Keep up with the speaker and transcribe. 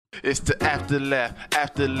It's the Afterlaugh,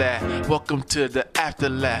 Afterlaugh. Welcome to the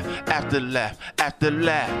Afterlaugh, Afterlaugh,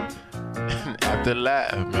 Afterlaugh.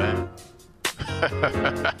 Afterlaugh, man.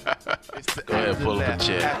 Go ahead, pull up a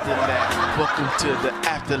chair. Afterlaugh. Welcome to the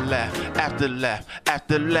Afterlaugh, Afterlaugh,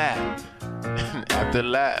 Afterlaugh.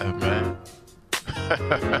 Afterlaugh, man.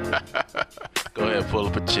 Go ahead, pull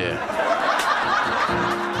up a chair.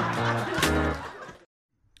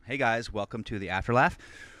 Hey guys, welcome to the Afterlaugh.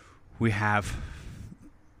 We have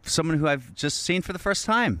someone who I've just seen for the first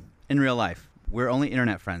time in real life. We're only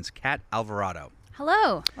internet friends. Kat Alvarado.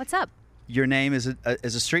 Hello. What's up? Your name is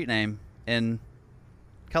a street name in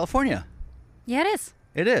California. Yeah, it is.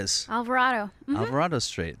 It is. Alvarado. Mm-hmm. Alvarado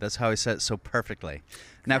Street. That's how he said it so perfectly.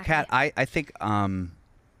 Now, Exactly. Kat, I think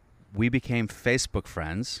we became Facebook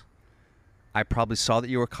friends. I probably saw that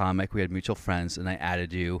you were a comic. We had mutual friends, and I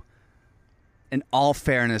added you. In all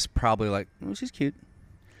fairness, probably like, oh, she's cute.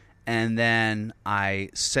 And then I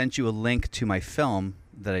sent you a link to my film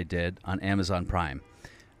that I did on Amazon Prime.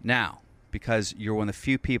 Now, because you're one of the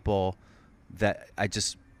few people that I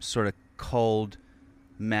just sort of cold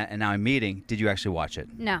met and now I'm meeting, did you actually watch it?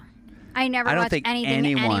 No. I never I don't watch think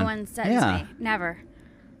anything anyone says Yeah. to me. Never.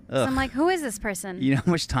 Ugh. So I'm like, who is this person? You know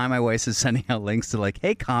how much time I wasted sending out links to like,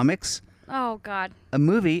 hey, comics, Oh, God. a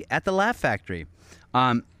movie at the Laugh Factory.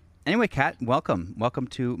 Anyway, Kat, welcome. Welcome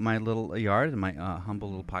to my little yard and my humble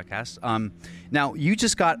little podcast. Now,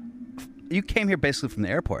 you came here basically from the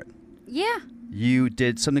airport. Yeah. You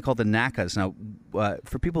did something called the NACAs. Now,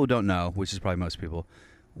 for people who don't know, which is probably most people,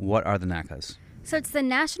 what are the NACAs? So it's the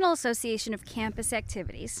National Association of Campus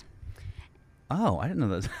Activities. Oh, I didn't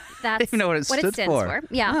know that. I That's didn't even know what it stood stands for.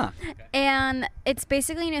 Yeah. Ah. And it's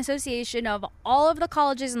basically an association of all of the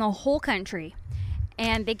colleges in the whole country.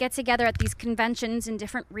 And they get together at these conventions in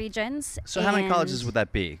different regions. So how many colleges would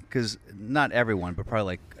that be? Because not everyone, but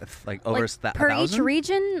probably like over per 1,000? each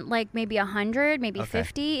region, like maybe 100, maybe Okay.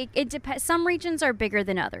 50. It depends. Some regions are bigger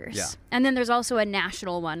than others. Yeah. And then there's also a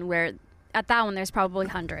national one where at that one there's probably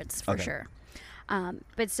hundreds for Okay. sure.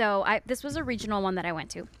 But so this was a regional one that I went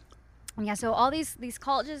to. And yeah, so all these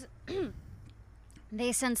colleges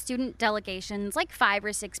they send student delegations, like 5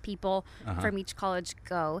 or 6 people from each college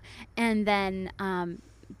go. And then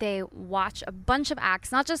they watch a bunch of acts,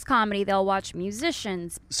 not just comedy. They'll watch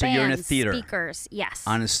musicians, So bands, you're in a theater. speakers. Yes.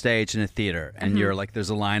 On a stage in a theater, and you're like, there's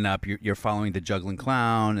a lineup. You're following the juggling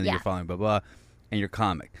clown, and Yeah. you're following blah blah, and you're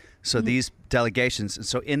comic. So these delegations. And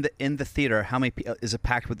so in the theater, how many is it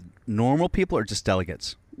packed with normal people or just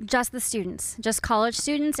delegates? Just the students, just college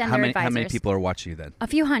students and How their many advisors. how many people are watching you then? A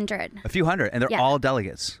few hundred. A few hundred, and they're Yeah. all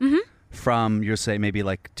delegates from you're say maybe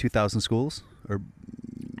like 2,000 schools or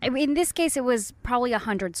I mean, in this case, it was probably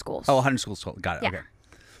 100 schools. 100 schools. Got it. Yeah. Okay.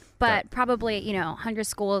 But probably 100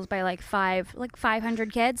 schools by like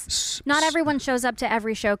 500 kids. Not everyone shows up to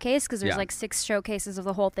every showcase because there's Yeah. like 6 showcases of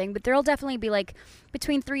the whole thing. But there'll definitely be like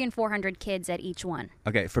between 300 and 400 kids at each one.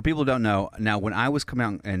 Okay, for people who don't know, now when I was coming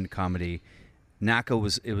out in comedy, NACA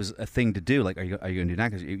was a thing to do. Like, are you going to do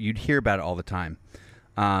NACA? You'd hear about it all the time.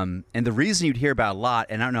 And the reason you'd hear about it a lot,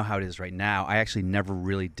 and I don't know how it is right now, I actually never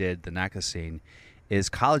really did the NACA scene, is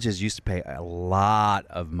colleges used to pay a lot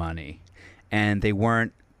of money, and they were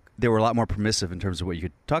a lot more permissive in terms of what you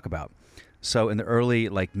could talk about. So in the early,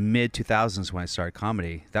 like mid 2000s when I started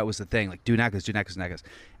comedy, that was the thing, like do NACAs.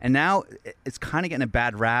 And now it's kind of getting a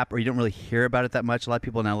bad rap, or you don't really hear about it that much. A lot of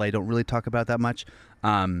people in LA don't really talk about it that much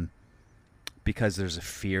because there's a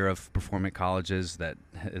fear of performing at colleges that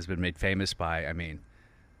has been made famous by,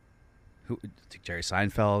 Jerry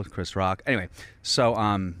Seinfeld, Chris Rock. Anyway, so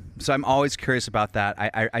I'm always curious about that.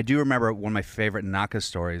 I do remember one of my favorite NACA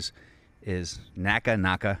stories is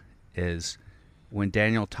NACA is when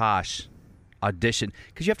Daniel Tosh auditioned,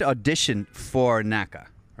 because you have to audition for NACA,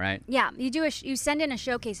 right? Yeah, you send in a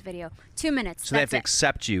showcase video, 2 minutes. So they have that's to it.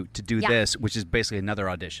 accept you to do Yeah. this, which is basically another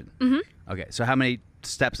audition. Mm-hmm. Okay, so how many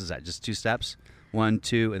steps is that? Just 2 steps? 1,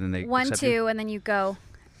 2, and then they 1, accept 2, you? and then you go,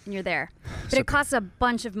 and you're there. But So- it costs a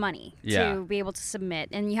bunch of money Yeah. to be able to submit,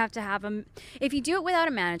 and you have to have them. If you do it without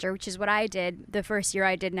a manager, which is what I did the first year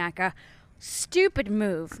I did NACA, stupid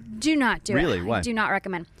move. Do not do it. Really? Why? I do not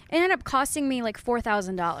recommend. It ended up costing me like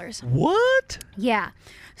 $4,000. What? Yeah.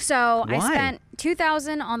 So Why? I spent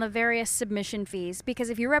 $2,000 on the various submission fees, because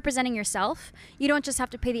if you're representing yourself, you don't just have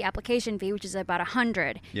to pay the application fee, which is about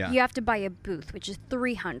 $100. Yeah. You have to buy a booth, which is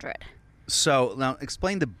 $300. So now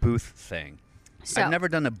explain the booth thing. So- I've never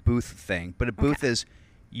done a booth thing, but a booth is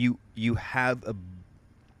you have a.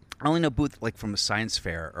 I only know booth like from a science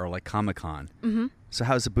fair or like Comic-Con. Mm-hmm. So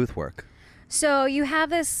how does the booth work? So you have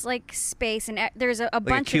this like space, and there's a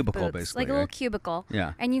bunch a cubicle, of booths, basically, like a little cubicle.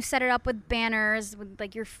 Yeah. And you set it up with banners with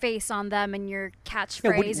like your face on them and your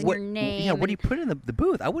catchphrase and your name. Yeah. What do you put in the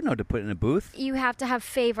booth? I wouldn't know what to put in a booth. You have to have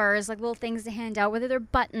favors, like little things to hand out, whether they're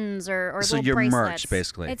buttons or So little your bracelets. merch,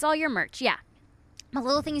 basically. It's all your merch, yeah. The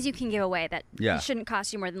little things you can give away that Yeah. shouldn't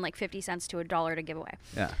cost you more than like 50 cents to $1 to give away.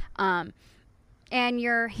 Yeah. And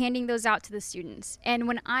you're handing those out to the students. And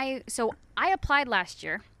when I applied last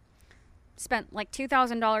year, spent like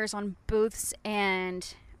 $2,000 on booths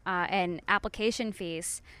and application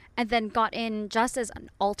fees, and then got in just as an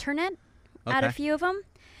alternate at a few of them.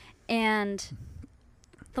 And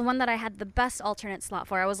the one that I had the best alternate slot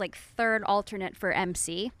for, I was like third alternate for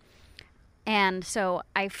MC. And so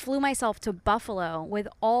I flew myself to Buffalo with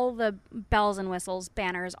all the bells and whistles,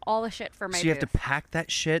 banners, all the shit for my booth. So you have to pack that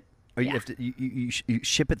shit? Or Yeah. you have to you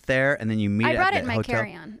ship it there and then you meet I at brought the it in my hotel?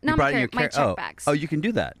 carry-on. You Not brought it my in your check bags. Oh, you can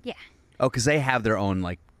do that? Yeah. Oh, because they have their own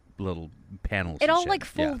like little panels. It and all shit. like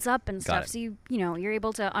folds Yeah. up and Got stuff, it. so you're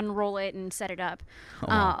able to unroll it and set it up. Oh,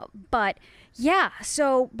 wow. But yeah,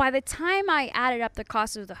 so by the time I added up the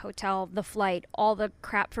cost of the hotel, the flight, all the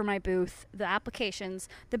crap for my booth, the applications,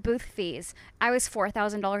 the booth fees, I was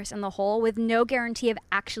 $4,000 in the hole with no guarantee of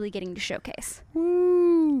actually getting to showcase.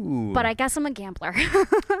 Ooh. But I guess I'm a gambler.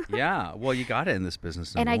 Yeah. Well, you got it in this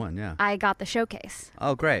business, number one. Yeah. I got the showcase.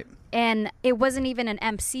 Oh, great. And it wasn't even an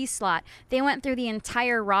MC slot. They went through the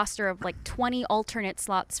entire roster of like 20 alternate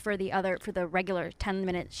slots for the regular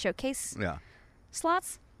 10-minute showcase Yeah.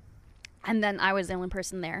 slots. And then I was the only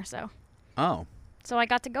person there, so Oh. I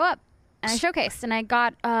got to go up and I showcased, and I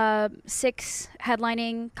got 6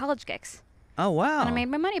 headlining college gigs, Oh, wow. and I made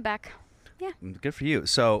my money back. Yeah, Good for you.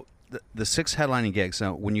 So the 6 headlining gigs.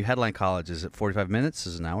 Now, when you headline college, is it 45 minutes?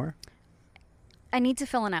 Is it an hour? I need to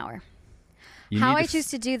fill an hour. You How need I to choose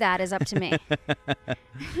to do that is up to me.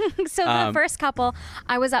 So the first couple,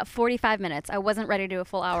 I was at 45 minutes. I wasn't ready to do a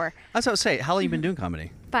full hour. That's what I was saying. How long have you been doing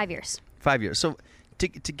comedy? 5 years. 5 years. So to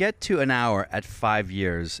get to an hour at 5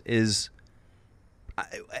 years is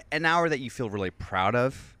an hour that you feel really proud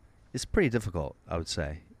of is pretty difficult, I would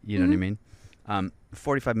say. You know what I mean?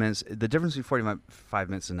 45 minutes, the difference between 45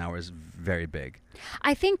 minutes and an hour is very big.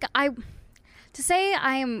 I think to say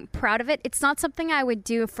I am proud of it, it's not something I would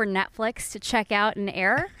do for Netflix to check out and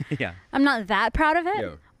air. Yeah. I'm not that proud of it.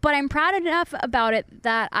 Yeah. But I'm proud enough about it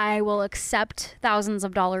that I will accept thousands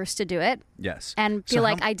of dollars to do it. Yes. And feel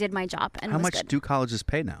like I did my job and how it was much good. do colleges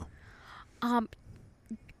pay now?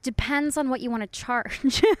 Depends on what you want to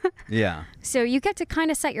charge. Yeah. So you get to kind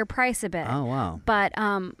of set your price a bit. Oh, wow.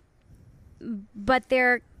 But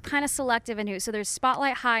they're kind of selective in who. So there's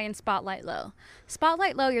Spotlight High and Spotlight Low.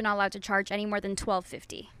 Spotlight Low, you're not allowed to charge any more than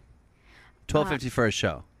 $12.50 $12.50 for a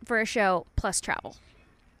show. for a show plus travel.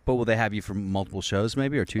 But will they have you for multiple shows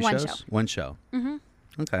maybe or 2 One shows? show. One show. Mm-hmm.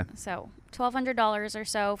 Okay. So $1,200 or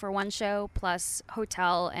so for one show plus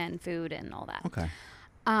hotel and food and all that. Okay.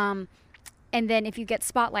 And then if you get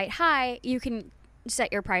Spotlight High, you can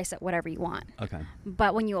set your price at whatever you want. Okay.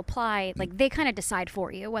 But when you apply, like they kind of decide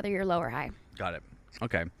for you whether you're low or high. Got it.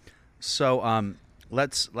 Okay. So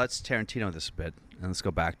let's Tarantino this a bit and let's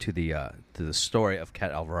go back to the story of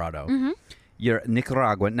Cat Alvarado. Mm-hmm. You're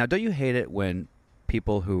Nicaraguan. Now, don't you hate it when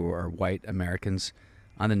people who are white Americans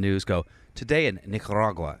on the news go, "Today in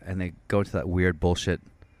Nicaragua," and they go into that weird bullshit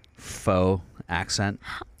faux accent?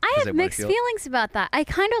 I have mixed feelings about that. I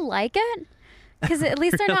kind of like it because at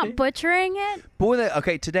least they're not butchering it. But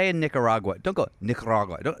okay, today in Nicaragua. Don't go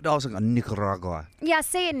Nicaragua. Don't also go Nicaragua. Yeah,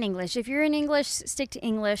 say it in English. If you're in English, stick to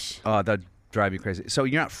English. Oh, that'd drive me crazy. So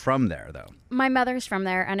you're not from there, though? My mother's from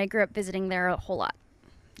there, and I grew up visiting there a whole lot.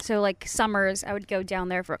 So, like, summers, I would go down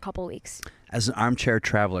there for a couple weeks. As an armchair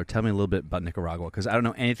traveler, tell me a little bit about Nicaragua, because I don't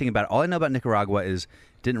know anything about it. All I know about Nicaragua is,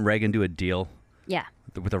 didn't Reagan do a deal Yeah,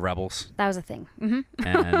 with the rebels? that was a thing. Mm-hmm.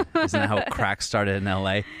 And isn't that how crack started in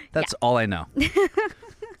L.A.? That's all I know.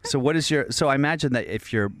 So what is so I imagine that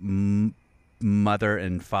if your mother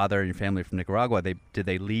and father and your family are from Nicaragua, did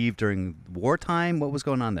they leave during wartime? What was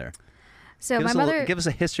going on there? So my mother... give us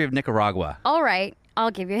a history of Nicaragua. All right, I'll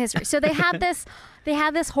give you a history. So they had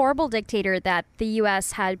this horrible dictator that the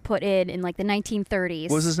U.S. had put in like the 1930s.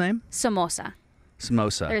 What was his name? Somoza.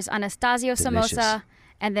 Somoza. There's Anastasio Delicious. Somoza,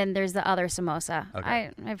 and then there's the other Somoza. Okay.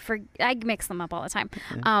 I mix them up all the time.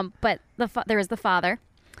 Yeah. But there was the father,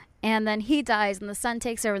 and then he dies, and the son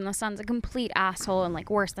takes over, and the son's a complete asshole and like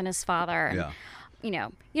worse than his father. And, Yeah. you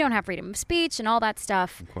know, you don't have freedom of speech and all that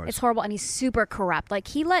stuff. Of course. It's horrible, and he's super corrupt. Like,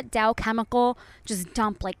 he let Dow Chemical just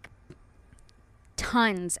dump, like,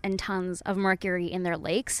 tons and tons of mercury in their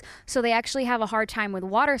lakes. So they actually have a hard time with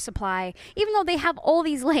water supply, even though they have all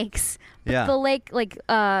these lakes. But Yeah. the lake, like,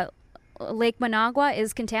 Lake Managua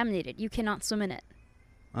is contaminated. You cannot swim in it.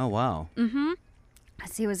 Oh, wow. Mm-hmm.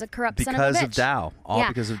 He was a corrupt son of a Because bitch. of Dow. All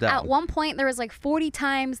because of Dow. At one point, there was like 40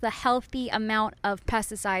 times the healthy amount of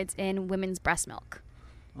pesticides in women's breast milk.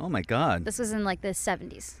 Oh, my God. This was in like the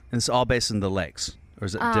 70s. And it's all based in the lakes? Or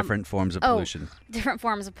is it different forms of pollution? Different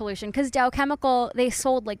forms of pollution. Because Dow Chemical, they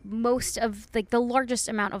sold like most of, like the largest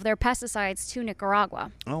amount of their pesticides to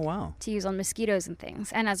Nicaragua. Oh, wow. To use on mosquitoes and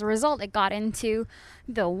things. And as a result, it got into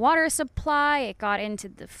the water supply. It got into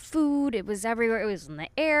the food. It was everywhere. It was in the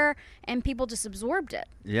air. And people just absorbed it.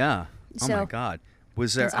 Yeah. Oh, So, my God.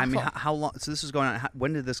 Was there, it's I mean, awful. how long, so this was going on,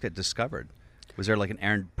 when did this get discovered? Was there like an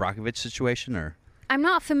Aaron Brockovich situation or? I'm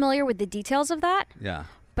not familiar with the details of that. Yeah.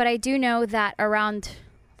 But I do know that around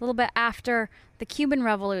a little bit after the Cuban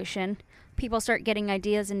Revolution, people start getting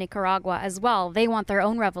ideas in Nicaragua as well. They want their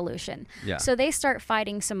own revolution. Yeah. So they start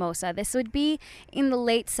fighting Somoza. This would be in the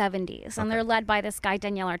late 70s, and they're led by this guy,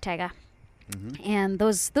 Daniel Ortega. Mm-hmm. And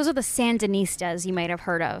those are the Sandinistas you might have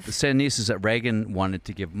heard of. The Sandinistas that Reagan wanted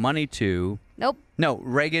to give money to. Nope. No,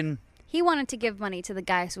 Reagan. He wanted to give money to the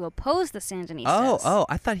guys who opposed the Sandinistas. Oh,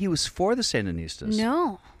 I thought he was for the Sandinistas.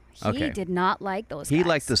 No. He Okay. did not like those He guys.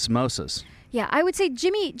 liked the samosas. Yeah, I would say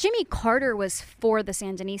Jimmy Carter was for the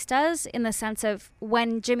Sandinistas in the sense of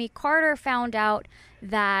when Jimmy Carter found out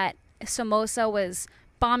that Somoza was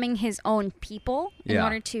bombing his own people in Yeah.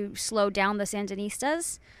 order to slow down the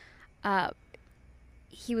Sandinistas,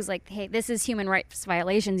 he was like, hey, this is human rights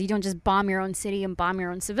violations. You don't just bomb your own city and bomb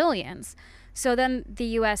your own civilians. So then the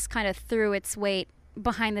U.S. kind of threw its weight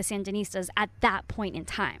behind the Sandinistas at that point in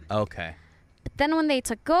time. Okay. But then when they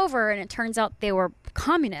took over and it turns out they were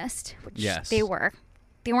communist, which Yes. they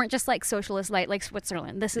weren't just like socialist light like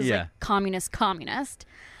Switzerland. This is Yeah. like communist.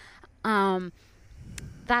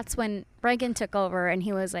 That's when Reagan took over and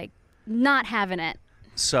he was like not having it.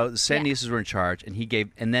 So the Sandinistas were in charge,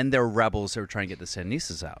 and then there were rebels that were trying to get the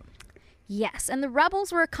Sandinistas out. Yes, and the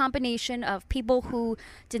rebels were a combination of people who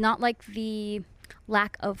did not like the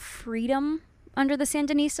lack of freedom under the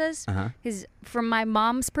Sandinistas. Because from my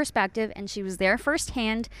mom's perspective, and she was there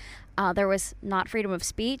firsthand, there was not freedom of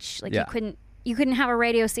speech. Like Yeah. you couldn't have a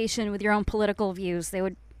radio station with your own political views. They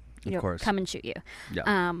would, course. come and shoot you.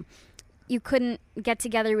 Yeah. You couldn't get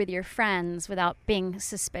together with your friends without being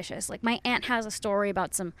suspicious. Like my aunt has a story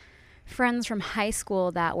about some friends from high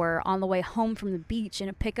school that were on the way home from the beach in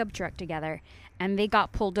a pickup truck together, and they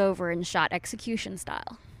got pulled over and shot execution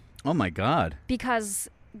style Oh my God. because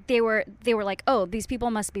they were like, oh, these people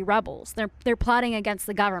must be rebels. They're plotting against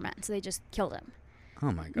the government, so they just killed him.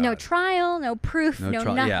 Oh my God. No trial, no proof, no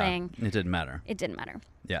nothing. Yeah. It didn't matter. It didn't matter.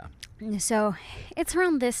 Yeah. So it's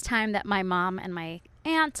around this time that my mom and my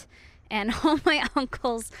aunt and all my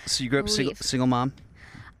uncles. So you grew up leave. single mom?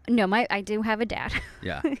 No, I do have a dad.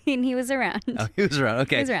 Yeah. And he was around. Oh, he was around.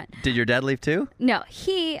 Okay. He was around. Did your dad leave too? No,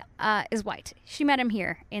 he is white. She met him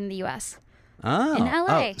here in the U.S. Oh. In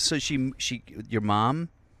LA. Oh, so your mom?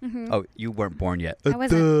 Mm-hmm. Oh, you weren't born yet. I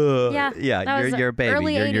wasn't. Yeah. Yeah, that was you're a baby.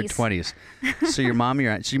 early You're in your 80s. 20s. So your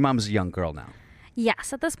mom's a young girl now.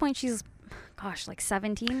 Yes, at this point she's, like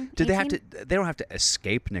 17. Did they 18? have to? They don't have to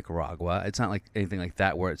escape Nicaragua. It's not like anything like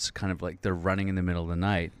that where it's kind of like they're running in the middle of the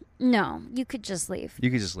night. No, you could just leave.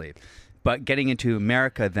 You could just leave. But getting into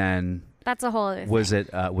America, then That's a whole other thing. was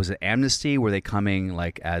it amnesty? Were they coming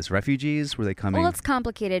like as refugees? Were they coming? Well, it's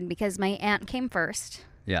complicated because my aunt came first,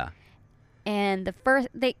 yeah. and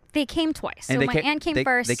they came twice. And so my aunt came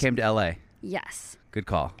first. They came to L.A. Yes. Good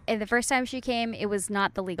call. And the first time she came, it was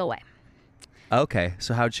not the legal way. Okay,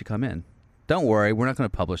 so how did she come in? Don't worry, we're not going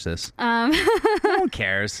to publish this. No one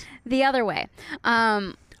cares. The other way.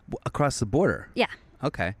 Across the border. Yeah.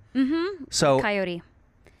 Okay. Mm-hmm. So. Coyote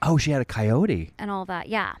Oh, she had a coyote. and all that.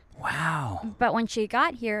 Yeah. Wow. But when she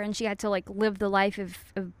got here and she had to like live the life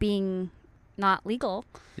of being not legal,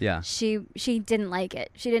 Yeah. she didn't like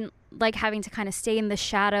it. She didn't like having to kind of stay in the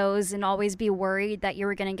shadows and always be worried that you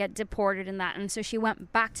were going to get deported and that. And so she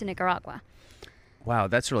went back to Nicaragua. Wow,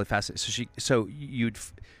 that's really fascinating. So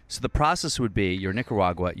the process would be you're in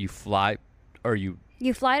Nicaragua, you fly, or you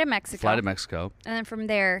You fly to Mexico. fly to Mexico, And then from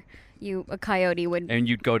there, a coyote would. and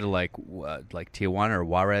you'd go to like Tijuana or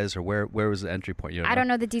Juarez, or where was the entry point? You I don't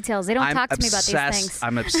know the details. They don't I'm talk to me about these obsessed- things.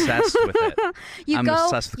 I'm obsessed with it. I'm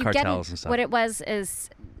obsessed with you get cartels and stuff. What it was is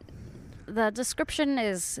the description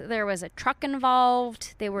is there was a truck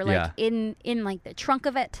involved. They were like in like the trunk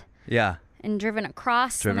of it Yeah. and driven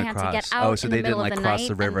across. Driven and they had to across. get out Oh, so in the they didn't, middle like, of the cross night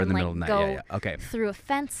the river and in the then, middle of the night. go Yeah, yeah. Okay. through a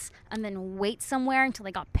fence and then wait somewhere until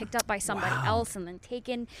they got picked up by somebody else and then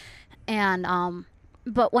taken. And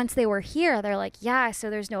But once they were here, they're like, yeah, so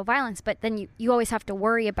there's no violence. But then you always have to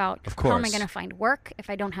worry about how am I going to find work if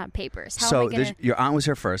I don't have papers? How am I gonna... your aunt was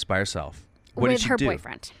here first by herself. What with did she her do?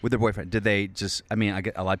 boyfriend. With her boyfriend. Did they just, I mean, I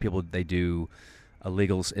get a lot of people, they do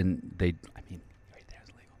illegals and right there's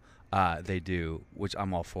illegal. They do, which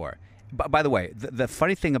I'm all for. But by the way, the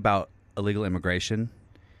funny thing about illegal immigration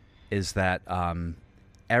is that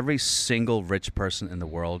every single rich person in the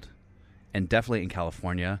world, and definitely in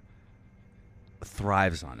California,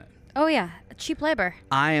 thrives on it. Oh, yeah. Cheap labor.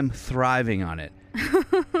 I am thriving on it.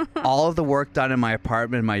 All of the work done in my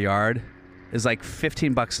apartment, in my yard, is like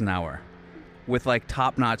 $15 an hour with like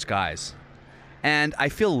top-notch guys. And I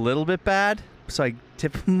feel a little bit bad, so I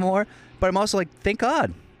tip them more. But I'm also like, thank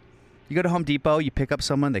God. You go to Home Depot, you pick up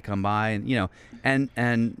someone, they come by, and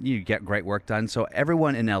and you get great work done. So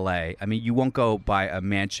everyone in LA, I mean, you won't go buy a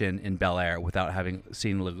mansion in Bel Air without having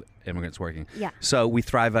seen immigrants working. Yeah. So we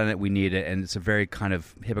thrive on it, we need it, and it's a very kind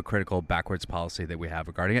of hypocritical, backwards policy that we have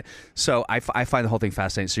regarding it. So I find the whole thing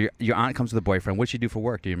fascinating. So your aunt comes with a boyfriend. What did she do for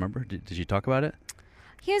work? Do you remember? Did you talk about it?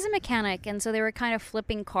 He was a mechanic, and so they were kind of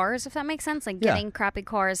flipping cars, if that makes sense, like getting crappy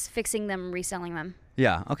cars, fixing them, reselling them.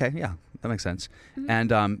 Yeah. Okay. Yeah, that makes sense. Mm-hmm.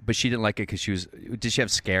 And but she didn't like it because she was. Did she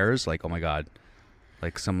have scares? Like, oh my God,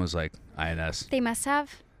 like someone was like INS. They must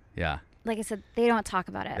have. Yeah. Like I said, they don't talk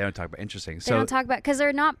about it. They don't talk about. Interesting. They don't talk about because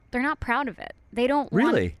they're not proud of it. They don't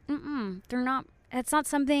really. They're not. It's not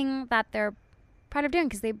something that they're proud of doing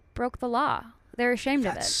because they broke the law. They're ashamed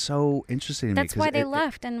of it. That's so interesting to me. That's why they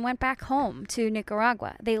left and went back home to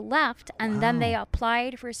Nicaragua. They left and then they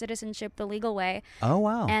applied for citizenship the legal way. Oh,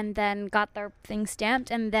 wow. And then got their thing stamped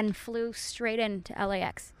and then flew straight into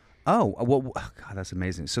LAX. Oh, well, God, that's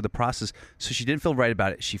amazing. So the process, so she didn't feel right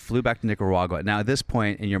about it. She flew back to Nicaragua. Now, at this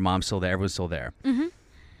point, and your mom's still there, everyone's still there. Mm-hmm.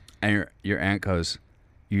 And your aunt goes,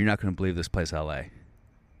 you're not going to believe this place, LA.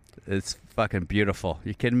 It's fucking beautiful.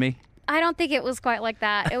 You kidding me? I don't think it was quite like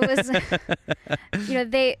that. It was,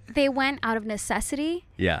 they went out of necessity.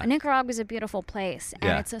 Yeah. Nicaragua is a beautiful place,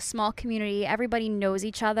 and it's a small community. Everybody knows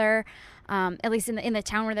each other. At least in the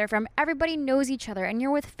town where they're from, everybody knows each other, and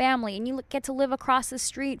you're with family, and you get to live across the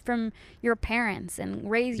street from your parents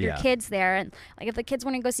and raise your kids there. And like if the kids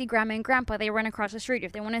want to go see grandma and grandpa, they run across the street.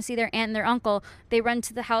 If they want to see their aunt and their uncle, they run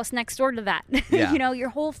to the house next door to that. Yeah. Your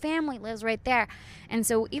whole family lives right there. And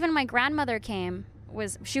so even my grandmother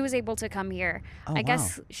she was able to come here. I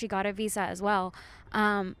guess she got a visa as well.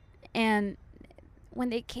 And when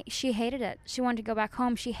they came, she hated it. She wanted to go back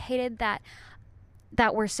home. She hated that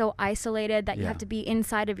we're so isolated, that you have to be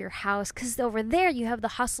inside of your house. Because over there, you have the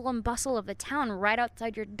hustle and bustle of the town right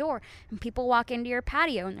outside your door. And people walk into your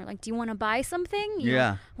patio and they're like, do you want to buy something?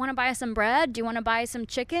 Want to buy some bread? Do you want to buy some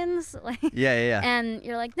chickens? Yeah. And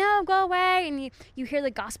you're like, no, go away. And you hear the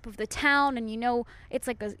gossip of the town. And it's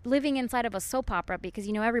like living inside of a soap opera because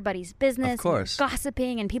everybody's business. Of course. And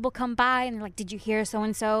gossiping. And people come by and they're like, did you hear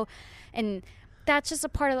so-and-so? And that's just a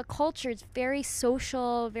part of the culture. It's very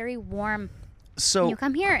social, very warm. So you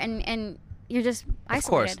come here and you're just isolated. Of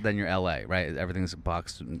course, then you're LA, right? Everything's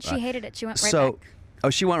boxed. She hated it. She went right back. Oh,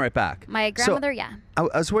 she went right back. My grandmother, yeah. I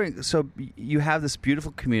was wondering, so you have this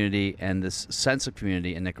beautiful community and this sense of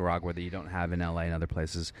community in Nicaragua that you don't have in LA and other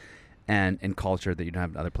places, and in culture that you don't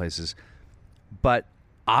have in other places. But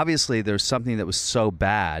obviously there's something that was so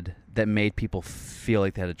bad that made people feel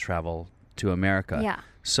like they had to travel to America. Yeah.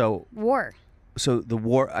 So war. So the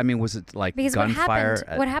war, I mean, was it like because gunfire?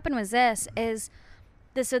 What happened was so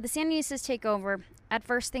the Sandinistas take over. At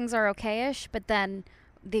first things are okay-ish, but then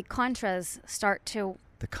the Contras start to...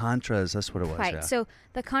 The Contras, that's what it was, right. Yeah. So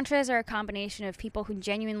the Contras are a combination of people who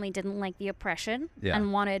genuinely didn't like the oppression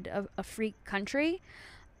and wanted a free country,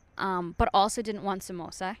 but also didn't want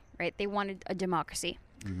Somoza, right? They wanted a democracy.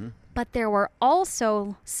 Mm-hmm. But there were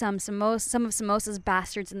also some of Somoza's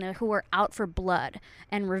bastards in there who were out for blood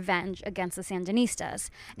and revenge against the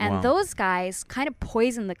Sandinistas. And those guys kind of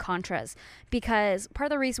poisoned the Contras, because part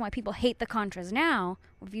of the reason why people hate the Contras now,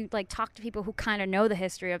 if you talk to people who kind of know the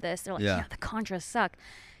history of this, they're like, yeah the Contras suck.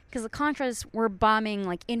 Because the Contras were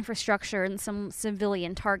bombing infrastructure and some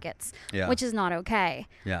civilian targets, which is not okay.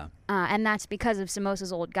 Yeah. And that's because of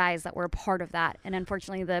Somoza's old guys that were a part of that. And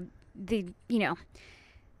unfortunately, the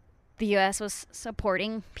U.S. was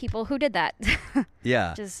supporting people who did that.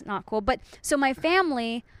 Yeah. Which is not cool. But so my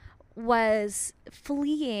family was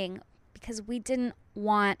fleeing because we didn't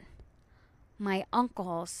want my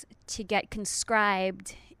uncles to get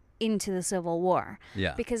conscribed into the Civil War.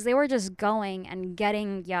 Yeah. Because they were just going and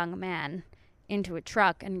getting young men into a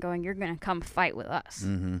truck and going, you're going to come fight with us.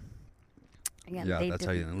 Mm-hmm. Again, that's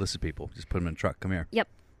how you enlist people. Just put them in a truck. Come here. Yep.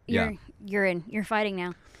 You're fighting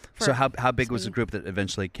now. So how big was the group that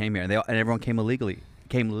eventually came here? And everyone came illegally?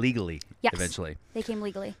 came legally Yes. eventually. They came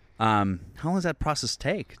legally. How long does that process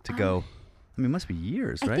take to go? I mean, it must be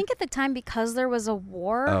years, right? I think at the time, because there was a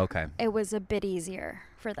war, okay. it was a bit easier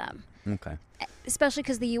for them. Okay. Especially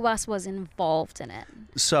because the U.S. was involved in it.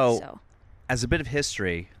 So, as a bit of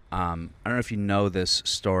history, I don't know if you know this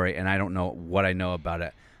story, and I don't know what I know about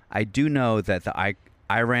it. I do know that the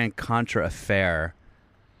Iran-Contra affair,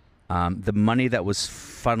 the money that was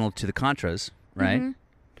funneled to the Contras, right,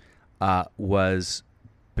 was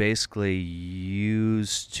basically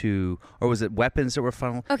used to, or was it weapons that were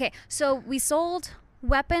funneled? Okay, so we sold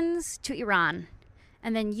weapons to Iran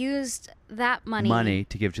and then used that money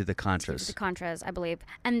to give to the Contras. To the Contras, I believe.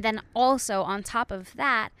 And then also, on top of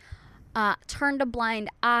that, turned a blind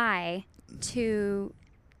eye to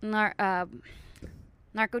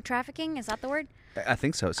narco trafficking. Is that the word? I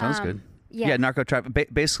think so. It sounds good. Yeah, narco trafficking.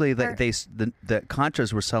 Basically, the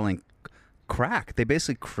Contras were selling crack. They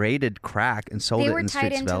basically created crack and sold it in the streets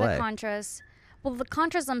of LA. They were tied into the Contras. Well, the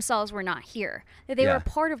Contras themselves were not here. They were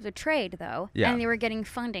part of the trade, though, and they were getting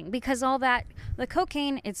funding because all that, the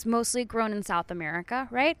cocaine, it's mostly grown in South America,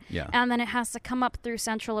 right? Yeah. And then it has to come up through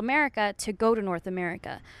Central America to go to North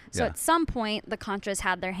America. So at some point, the Contras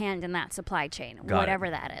had their hand in that supply chain, whatever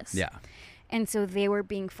that is. Yeah. And so they were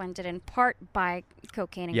being funded in part by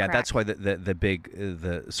cocaine and crack. That's why the big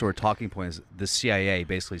sort of talking point is the CIA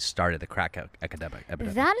basically started the crack epidemic.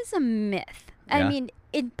 That is a myth. Yeah? I mean,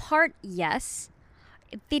 in part, yes.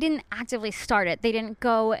 They didn't actively start it. They didn't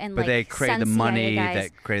go and but they created the money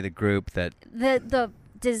that created the group that the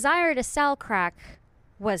desire to sell crack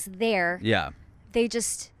was there. Yeah. They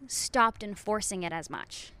just stopped enforcing it as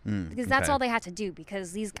much because that's all they had to do,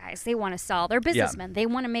 because these guys, they want to sell. They're businessmen. They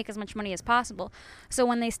want to make as much money as possible. So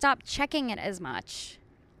when they stopped checking it as much,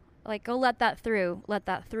 like, go let that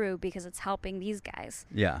through because it's helping these guys.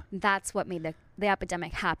 Yeah. That's what made the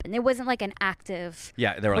epidemic happen. It wasn't like an active.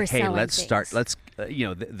 Yeah, they were like, hey, let's things. start. Let's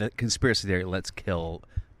the conspiracy theory. Let's kill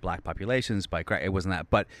black populations by crack. It wasn't that,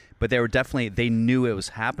 but they were definitely, they knew it was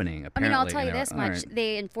happening. Apparently. I mean, I'll tell you this much: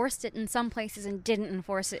 they enforced it in some places and didn't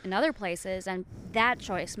enforce it in other places, and that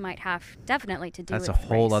choice might have definitely to do. That's with a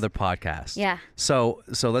whole race. other podcast. Yeah. So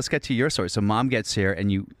let's get to your story. So mom gets here,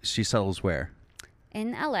 and she settles where?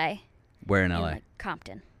 In L.A. Where in in LA? like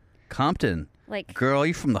Compton. Compton. Like, girl,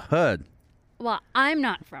 you from the hood? Well, I'm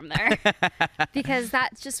not from there because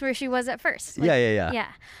that's just where she was at first. Like, yeah.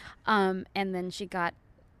 And then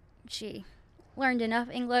she learned enough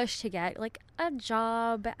English to get like a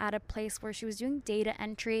job at a place where she was doing data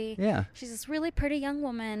entry. Yeah. She's this really pretty young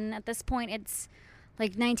woman. At this point, it's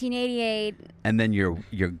like 1988. And then your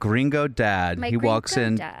gringo dad, he walks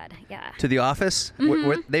in dad, to the office.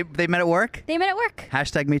 Mm-hmm. They met at work? They met at work.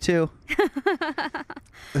 Hashtag me too.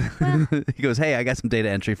 He goes, hey, I got some data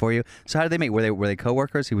entry for you. So how did they meet? Were they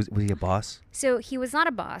coworkers? Was he a boss? So he was not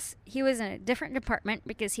a boss. He was in a different department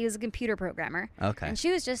because he was a computer programmer. Okay. And she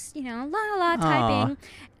was just, typing.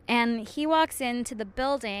 And he walks into the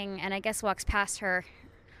building and I guess walks past her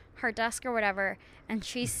desk or whatever, and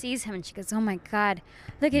she sees him and she goes, oh my God,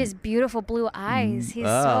 look at his beautiful blue eyes. He's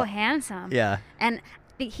so handsome. Yeah. And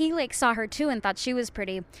he like saw her too and thought she was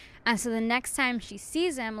pretty. And so the next time she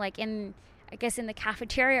sees him, like in the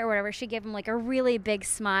cafeteria or whatever, she gave him like a really big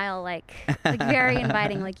smile, like very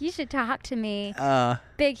inviting, like, you should talk to me.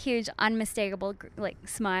 Big, huge, unmistakable like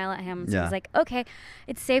smile at him. So he's like, okay,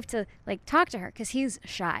 it's safe to like talk to her because he's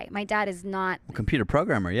shy. My dad is not a computer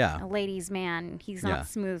programmer, a ladies' man. He's not a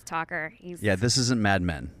smooth talker. This isn't Mad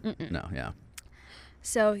Men. No, yeah.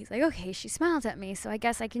 So he's like, okay, she smiled at me, so I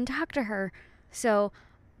guess I can talk to her. So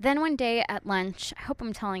then one day at lunch, I hope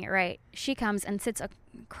I'm telling it right, she comes and sits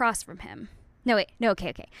across from him.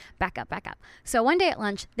 Okay. Back up. So one day at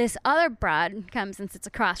lunch, this other broad comes and sits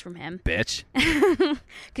across from him. Bitch.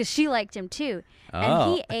 Because she liked him too. Oh.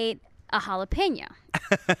 And he ate a jalapeno.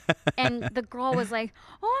 And the girl was like,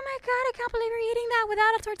 oh my God, I can't believe you're eating that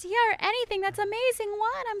without a tortilla or anything. That's amazing.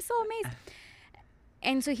 What? I'm so amazed.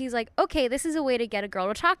 And so he's like, okay, this is a way to get a girl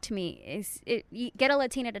to talk to me. You get a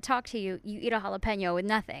Latina to talk to you, you eat a jalapeno with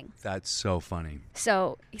nothing. That's so funny.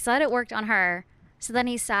 So he said it worked on her. So then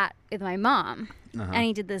he sat with my mom, and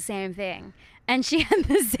he did the same thing. And she had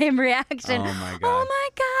the same reaction. Oh, my God. Oh, my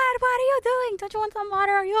God, what are you doing? Don't you want some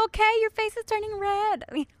water? Are you okay? Your face is turning red.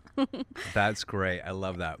 That's great. I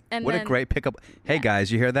love that. And what a great pickup. Hey,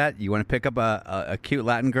 guys, you hear that? You want to pick up a cute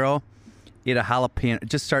Latin girl? Eat a jalapeno.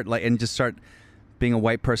 Just start being a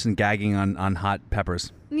white person gagging on hot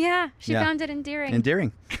peppers. Yeah, she found it endearing.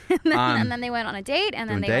 And then they went on a date, and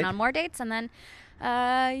then they went on more dates, and then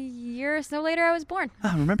a year or so later, I was born.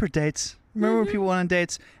 Oh, remember dates? Remember when people went on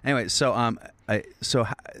dates? Anyway, so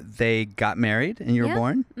they got married and you were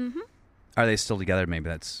born? Mm-hmm. Are they still together? Maybe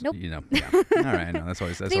that's, Nope. Yeah. All right, no, that's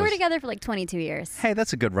always... They were together for like 22 years. Hey,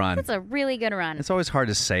 that's a good run. That's a really good run. It's always hard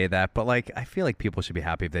to say that, but like I feel like people should be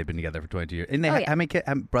happy if they've been together for 22 years. And they how many kids?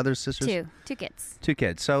 Brothers, sisters? Two kids. 2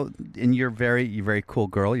 kids. So, and you're very cool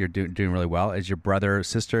girl. You're doing really well. Is your brother,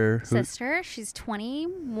 sister? Sister, she's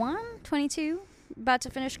 21, 22, about to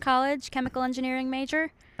finish college, chemical engineering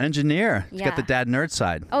major. Engineer. He's got the dad nerd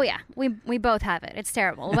side. Oh yeah, we both have it. It's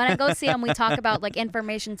terrible. When I go see him, we talk about like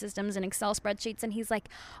information systems and Excel spreadsheets, and he's like,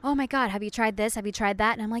 "Oh my God, have you tried this? Have you tried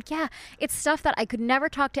that?" And I'm like, "Yeah, it's stuff that I could never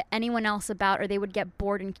talk to anyone else about, or they would get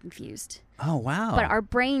bored and confused." Oh wow! But our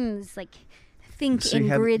brains like think in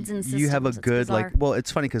grids and systems. You have a good bizarre. well,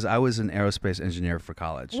 it's funny because I was an aerospace engineer for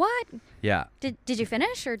college. What? Yeah. Did you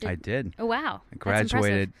finish or did I did? Oh wow! I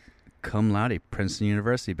graduated cum laude, Princeton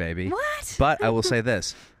University, baby. What? But I will say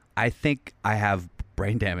this. I think I have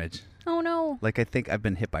brain damage. Oh no. Like I think I've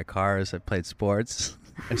been hit by cars. I've played sports.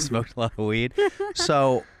 I've smoked a lot of weed.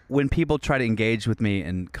 So when people try to engage with me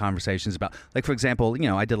in conversations about, like for example,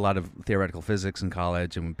 I did a lot of theoretical physics in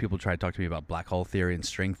college, and when people try to talk to me about black hole theory and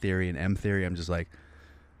string theory and M theory, I'm just like,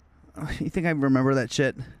 oh, you think I remember that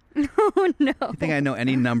shit? Oh no. You think I know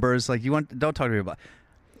any numbers? Like don't talk to me about.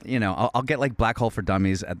 I'll get like Black Hole for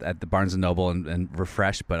Dummies at the Barnes & Noble and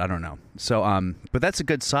refresh, but I don't know. So, but that's a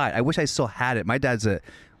good side. I wish I still had it. My dad's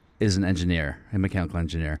is an engineer, a mechanical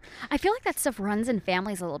engineer. I feel like that stuff runs in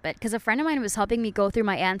families a little bit because a friend of mine was helping me go through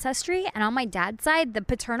my ancestry, and on my dad's side, the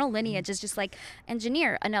paternal lineage is just like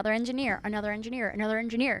engineer, another engineer, another engineer, another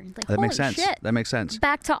engineer. Like, that makes holy sense. shit. That makes sense.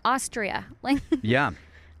 Back to Austria. Like yeah.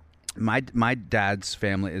 My dad's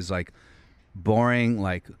family is like boring,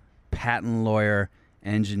 like patent lawyer,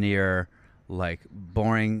 engineer, like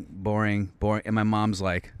boring, and my mom's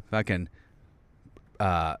like fucking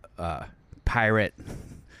pirate,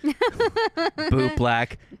 boot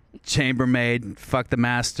black, chambermaid, fuck the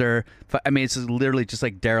master. I mean, it's literally just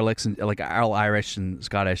like derelicts and like all Irish and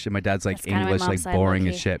Scottish, and my dad's like English, like boring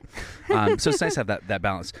as shit. So it's nice to have that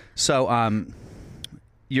balance. So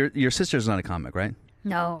your sister's not a comic, right?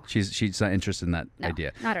 No, she's not interested in that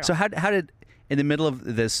idea. Not at all. So how did in the middle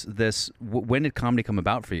of this when did comedy come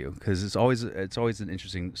about for you? Because it's always an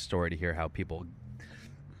interesting story to hear how people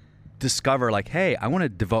discover like, hey, I want to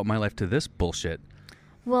devote my life to this bullshit.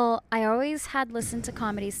 Well, I always had listened to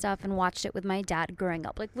comedy stuff and watched it with my dad growing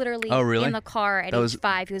up, like literally in the car at age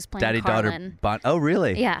 5. He was playing Daddy Carlin. Daughter. Oh,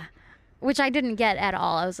 really? Yeah. Which I didn't get at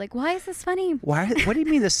all. I was like, why is this funny? What do you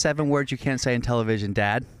mean the 7 words you can't say in television,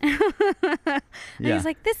 Dad? And he's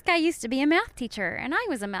like, this guy used to be a math teacher, and I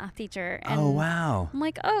was a math teacher. And oh, wow. I'm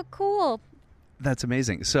like, oh, cool. That's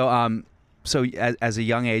amazing. So, so as a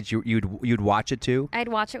young age, you'd watch it too? I'd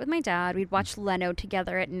watch it with my dad. We'd watch Leno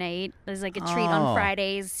together at night. There's like a treat on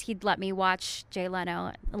Fridays. He'd let me watch Jay Leno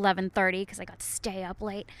at 11:30 because I got to stay up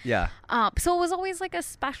late. Yeah. So it was always like a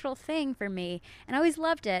special thing for me, and I always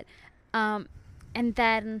loved it. And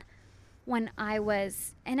then when I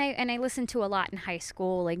was, and I listened to a lot in high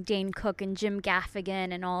school, like Dane Cook and Jim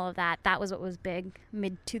Gaffigan and all of that. That was what was big,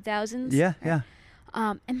 mid-2000s. Yeah, yeah.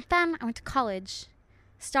 And then I went to college,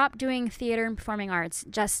 stopped doing theater and performing arts,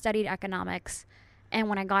 just studied economics. And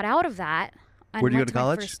when I got out of that, I Where'd you went go to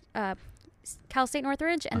college? My first, Cal State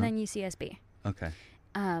Northridge and then UCSB. Okay.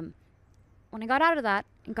 When I got out of that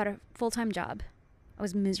and got a full-time job, I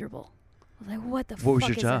was miserable. I was like, what the fuck is this? What was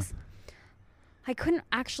your job? I couldn't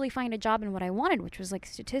actually find a job in what I wanted, which was like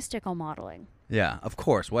statistical modeling. Yeah, of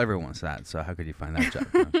course. Well, everyone wants that. So how could you find that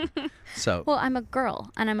job? Well, I'm a girl,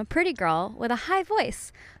 and I'm a pretty girl with a high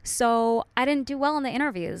voice. So I didn't do well in the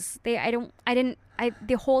interviews.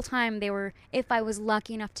 The whole time they were, if I was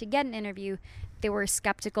lucky enough to get an interview, they were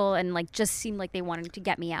skeptical and like just seemed like they wanted to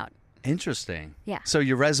get me out. Interesting. Yeah. So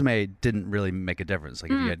your resume didn't really make a difference.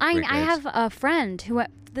 Like if you had great grades. I have a friend who at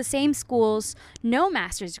the same schools, no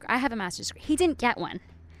master's degree. I have a master's degree. He didn't get one,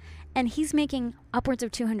 and he's making upwards of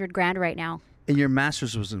 $200,000 right now. And your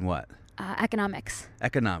master's was in what? Economics.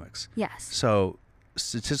 Economics. Yes. So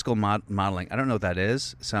statistical modeling. I don't know what that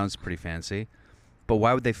is. Sounds pretty fancy. But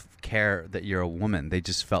why would they care that you're a woman? They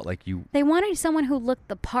just felt like you. They wanted someone who looked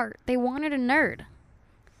the part. They wanted a nerd.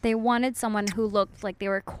 They wanted someone who looked like they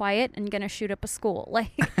were quiet and going to shoot up a school. Like,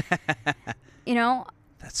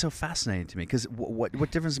 That's so fascinating to me because what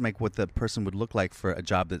difference does it make what the person would look like for a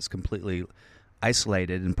job that's completely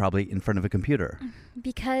isolated and probably in front of a computer?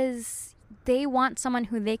 Because they want someone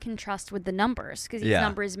who they can trust with the numbers because these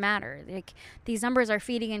numbers matter. Like these numbers are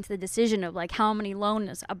feeding into the decision of like how many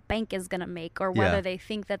loans a bank is going to make or whether they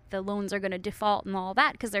think that the loans are going to default and all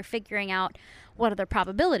that because they're figuring out what are the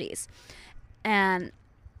probabilities. And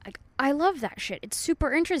like I love that shit. It's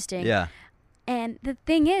super interesting. Yeah. And the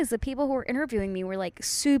thing is, the people who were interviewing me were like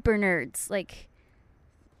super nerds, like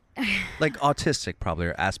autistic probably,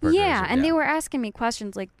 or Asperger's. Yeah, and they were asking me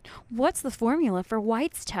questions like, what's the formula for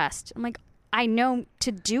White's test? I'm like, I know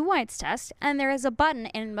to do White's test, and there is a button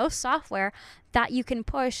in most software that you can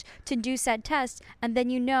push to do said test, and then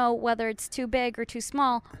you know whether it's too big or too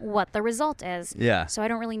small, what the result is. Yeah. So I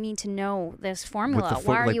don't really need to know this formula.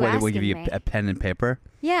 Why are you asking would give you me? a pen and paper?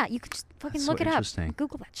 Yeah, you could just fucking That's look so it up. interesting.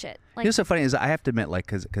 Google that shit. You know what's so funny is I have to admit, like,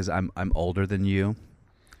 because I'm older than you,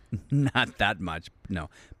 not that much, no,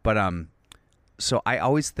 but so I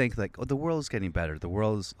always think like, oh, the world is getting better. The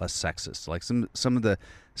world is less sexist. Like some of the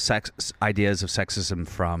sex ideas of sexism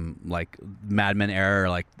from like Mad Men era, or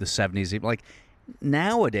like the 70s, like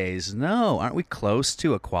nowadays, no, aren't we close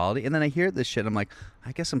to equality? And then I hear this shit, I'm like,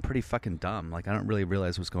 I guess I'm pretty fucking dumb. Like I don't really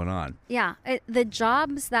realize what's going on. Yeah, the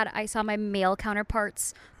jobs that I saw my male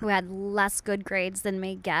counterparts who had less good grades than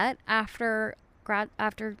me get after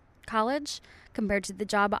college compared to the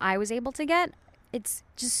job I was able to get, it's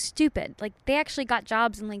just stupid. Like they actually got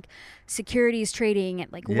jobs in like securities trading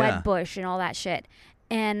at like Wedbush and all that shit,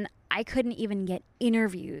 and I couldn't even get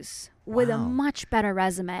interviews with a much better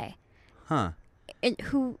resume. Huh?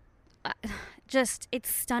 It's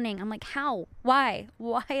stunning. I'm like, how? Why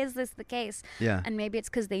is this the case? Yeah. And maybe it's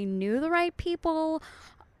because they knew the right people.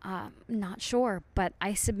 Not sure, but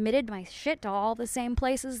I submitted my shit to all the same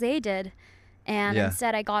places they did. And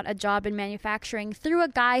instead I got a job in manufacturing through a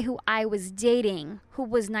guy who I was dating, who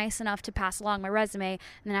was nice enough to pass along my resume.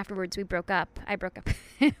 And then afterwards we broke up. I broke up with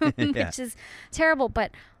him, which is terrible,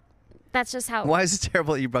 but that's just how. Why is it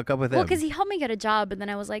terrible that you broke up with him? Well, because he helped me get a job, and then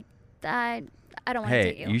I was like, I don't want to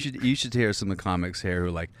date you. Hey, you should hear some of the comics here who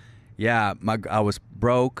are like, yeah, I was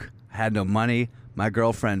broke, had no money. My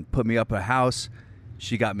girlfriend put me up a house.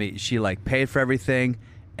 She like paid for everything,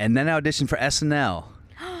 and then I auditioned for SNL.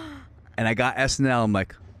 And I got SNL. I'm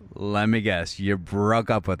like, let me guess, you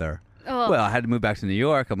broke up with her. Oh. Well, I had to move back to New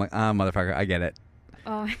York. I'm like, motherfucker, I get it.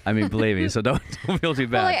 Oh. I mean, believe me, so don't feel too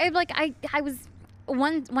bad. Well, I was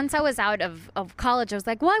once I was out of college, I was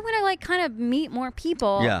like, why would I like kind of meet more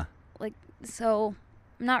people? Yeah. Like, so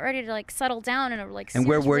I'm not ready to like settle down in a like. And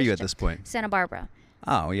where were you at this point? Santa Barbara.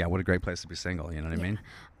 Oh yeah, what a great place to be single. You know what I mean?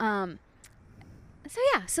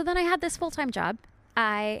 So then I had this full-time job.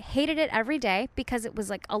 I hated it every day because it was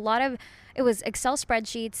like it was Excel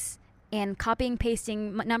spreadsheets and copying,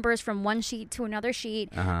 pasting numbers from one sheet to another sheet.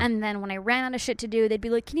 And then when I ran out of shit to do, they'd be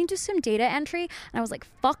like, can you do some data entry? And I was like,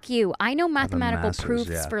 fuck you. I know mathematical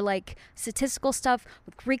proofs for like statistical stuff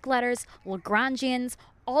with Greek letters, Lagrangians,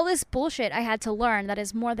 all this bullshit I had to learn that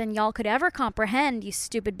is more than y'all could ever comprehend, you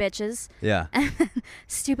stupid bitches. Yeah.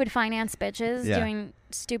 Stupid finance bitches doing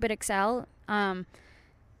stupid Excel.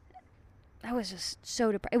 I was just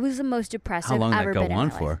so depressed. It was the most depressive I've ever been in my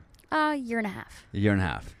life. How long did that go on for? Year and a half.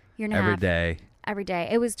 Every day. Every day.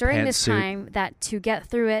 It was during this time that to get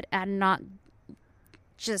through it and not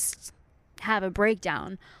just have a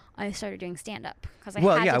breakdown, I started doing stand-up because I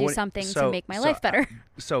had to do something to make my life better.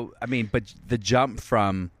 I mean, but the jump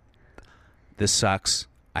from this sucks,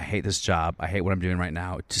 I hate this job, I hate what I'm doing right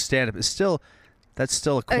now, to stand-up is that's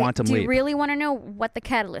still a quantum leap. Do you really want to know what the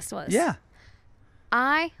catalyst was? Yeah.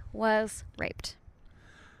 I was raped.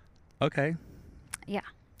 Okay. Yeah.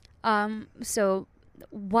 So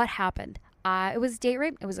what happened? It was date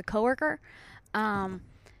rape. It was a coworker.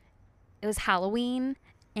 It was Halloween,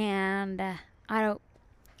 and I don't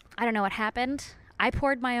know what happened. I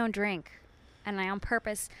poured my own drink, and I on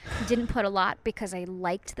purpose didn't put a lot because I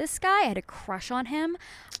liked this guy. I had a crush on him.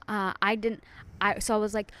 So I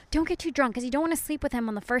was like, don't get too drunk because you don't want to sleep with him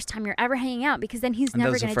on the first time you're ever hanging out because then he's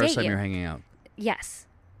never going to date you. That was the first time you're hanging out. Yes.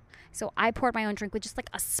 So I poured my own drink with just like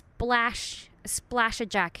a splash of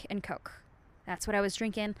Jack and Coke. That's what I was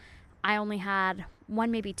drinking. I only had one,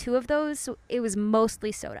 maybe two of those, so it was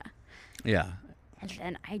mostly soda. Yeah. And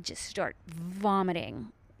then I just start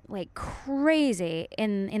vomiting like crazy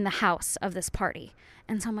in the house of this party.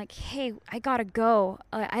 And so I'm like, hey, I gotta go.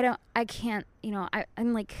 I can't,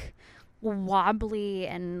 I'm like wobbly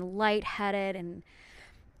and lightheaded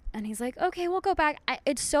and he's like, okay, we'll go back.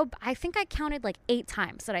 I think I counted like 8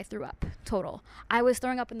 times that I threw up total. I was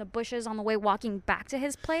throwing up in the bushes on the way walking back to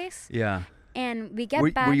his place. Yeah. And we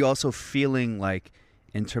get back. Were you also feeling like,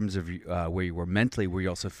 in terms of where you were mentally, were you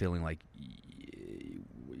also feeling like,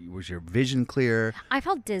 was your vision clear? I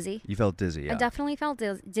felt dizzy. You felt dizzy, yeah. I definitely felt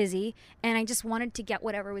dizzy, and I just wanted to get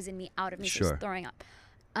whatever was in me out of me, sure. Just throwing up.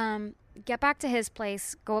 Get back to his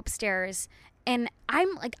place, go upstairs, and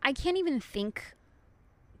I'm like, I can't even think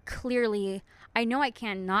clearly. I know I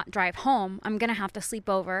cannot drive home. I'm going to have to sleep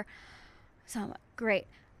over. So I'm like, great.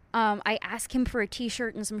 I asked him for a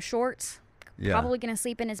t-shirt and some shorts. Yeah. Probably going to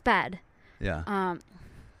sleep in his bed. Yeah.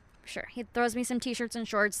 Sure. He throws me some t-shirts and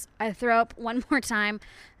shorts. I throw up one more time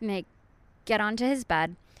and I get onto his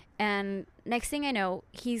bed. And next thing I know,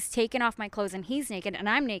 he's taken off my clothes and he's naked and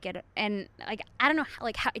I'm naked. And like, I don't know,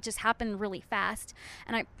 how it just happened really fast.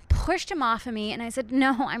 And I pushed him off of me and I said,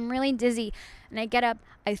 no, I'm really dizzy. And I get up,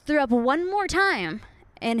 I threw up one more time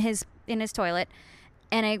in his toilet.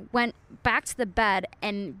 And I went back to the bed,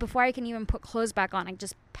 and before I can even put clothes back on, I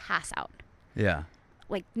just pass out. Yeah.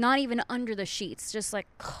 Like, not even under the sheets, just like,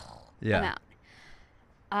 Yeah. I'm out.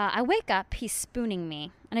 I wake up, he's spooning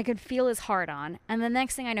me, and I could feel his heart on, and the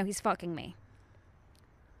next thing I know, he's fucking me.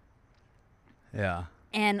 Yeah.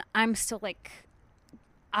 And I'm still, like,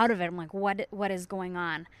 out of it. I'm like, what is going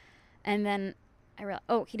on? And then I realized,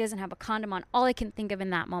 oh, he doesn't have a condom on. All I can think of in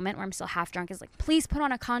that moment where I'm still half drunk is like, please put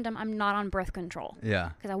on a condom. I'm not on birth control.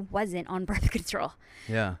 Yeah. Because I wasn't on birth control.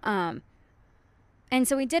 Yeah. And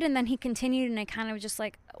so we did, and then he continued, and I kind of was just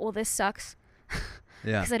like, well, this sucks.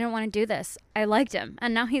 Yeah. Because I didn't want to do this. I liked him.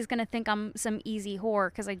 And now he's going to think I'm some easy whore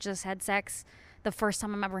because I just had sex the first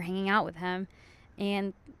time I'm ever hanging out with him.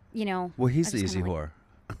 And, you know. Well, he's I the just easy kinda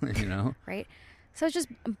whore, you know? Right? So I was just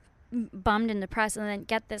bummed and depressed. And then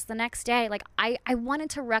get this, the next day, like, I wanted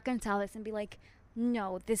to reconcile this and be like,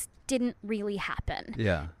 no, this didn't really happen.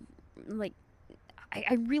 Yeah. Like,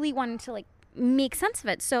 I really wanted to, like, make sense of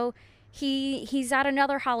it. So he's at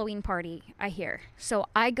another Halloween party, I hear. So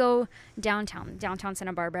I go downtown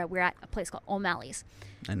Santa Barbara. We're at a place called O'Malley's.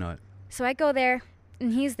 I know it. So I go there,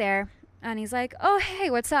 and he's there, and he's like, oh, hey,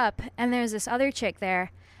 what's up? And there's this other chick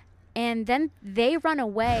there. And then they run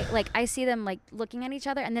away. Like, I see them, like, looking at each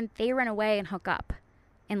other, and then they run away and hook up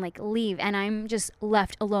and, like, leave. And I'm just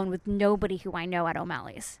left alone with nobody who I know at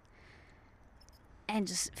O'Malley's. And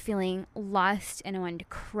just feeling lost, and I wanted to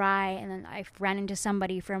cry. And then I ran into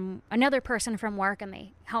another person from work, and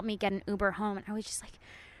they helped me get an Uber home. And I was just, like,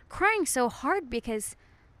 crying so hard because,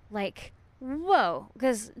 like, whoa.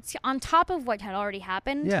 Because it's on top of what had already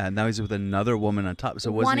happened. Yeah, and now he's with another woman on top. So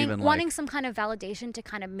it wasn't even like... Wanting some kind of validation to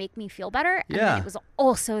kind of make me feel better. And Yeah. then it was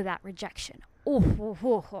also that rejection.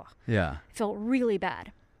 Oh. Yeah. Felt really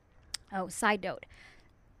bad. Oh, side note.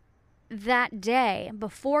 That day,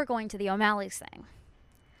 before going to the O'Malley's thing,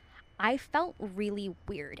 I felt really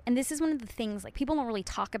weird. And this is one of the things, like, people don't really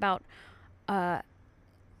talk about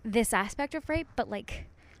this aspect of rape, but, like,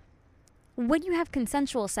 when you have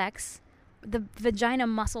consensual sex, the vagina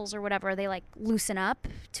muscles or whatever, they, like, loosen up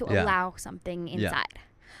to allow something inside.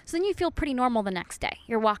 So then you feel pretty normal the next day.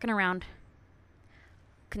 You're walking around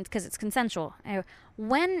because it's consensual.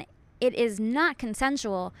 When it is not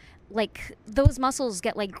consensual, like, those muscles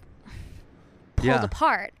get, like, pulled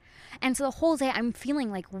apart. And so the whole day I'm feeling,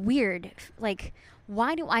 like, weird. Like,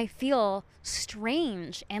 why do I feel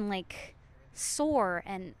strange and, like, sore?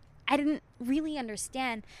 And I didn't really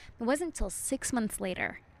understand. It wasn't until 6 months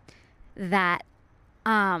later that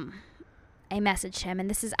I messaged him. And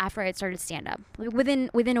this is after I had started stand-up. Within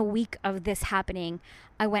a week of this happening,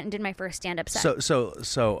 I went and did my first stand-up set. I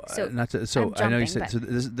know you said, so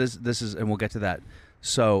this is, and we'll get to that.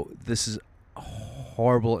 So this is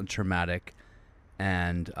horrible and traumatic.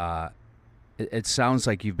 And it sounds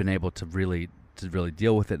like you've been able to really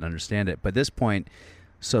deal with it and understand it. But at this point,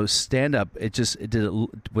 so stand up,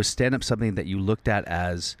 was stand up something that you looked at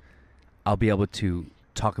as, I'll be able to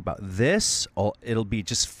talk about this, or it'll be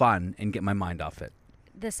just fun and get my mind off it?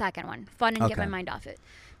 The second one, fun and get my mind off it.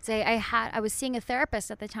 So I was seeing a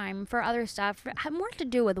therapist at the time for other stuff. It had more to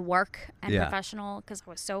do with work and professional, because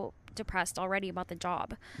I was so depressed already about the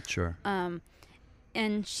job. Sure.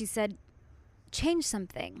 And she said, change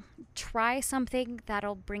something. Try something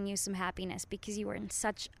that'll bring you some happiness, because you are in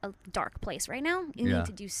such a dark place right now. You need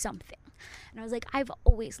to do something. And I was like, I've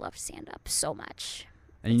always loved stand-up so much.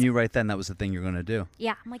 And you knew right then that was the thing you're going to do.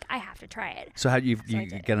 Yeah. I'm like, I have to try it. So how do you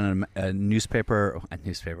get on a newspaper?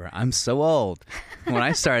 I'm so old. When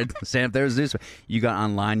I started stand-up, there was a newspaper. You got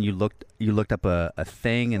online, you looked up a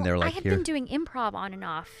thing, and they're like, I had been doing improv on and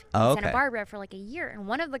off in Santa Barbara for like a year. And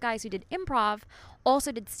one of the guys who did improv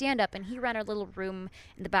also did stand-up, and he ran a little room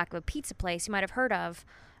in the back of a pizza place you might have heard of,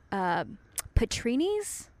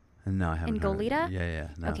 Petrini's. No, I haven't. In Goleta? Yeah.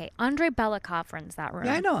 No. Okay, Andre Belikov runs that room.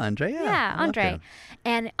 Yeah, I know Andre. Yeah, Andre.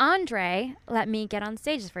 And Andre let me get on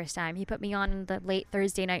stage the first time. He put me on the late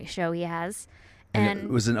Thursday night show he has. And it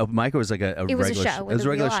was an open mic, or was it like a it regular was a show? It was a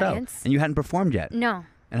regular show. Audience. And you hadn't performed yet? No.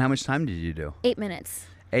 And how much time did you do? 8 minutes.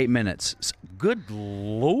 8 minutes. Good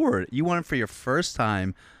Lord. You went for your first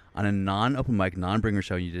time on a non-open mic, non-bringer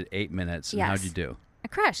show. You did 8 minutes. And how'd you do? I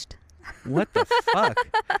crushed. What the fuck?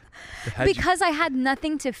 Because I had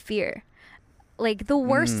nothing to fear. Like, the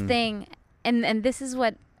worst thing, and this is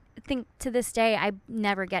think to this day, I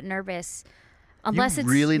never get nervous. Unless You it's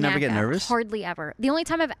really never NACA. get nervous? Hardly ever. The only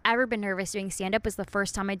time I've ever been nervous doing stand-up was the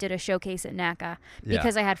first time I did a showcase at NACA Yeah.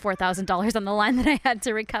 because I had $4,000 on the line that I had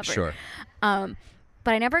to recover. Sure. But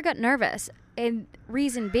I never got nervous. And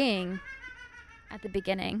reason being, at the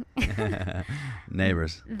beginning,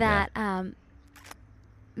 Neighbors. that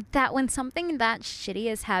that when something that shitty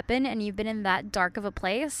has happened and you've been in that dark of a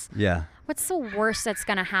place, Yeah. what's the worst that's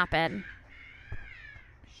going to happen?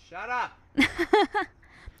 Shut up.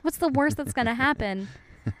 What's the worst that's going to happen?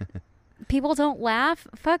 People don't laugh?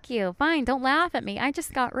 Fuck you. Fine, don't laugh at me. I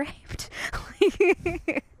just got raped.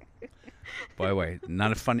 Boy, wait,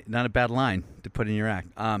 not a bad line to put in your act.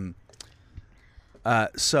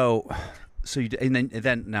 So you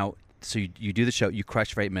you do the show, you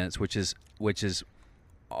crush for 8 minutes, which is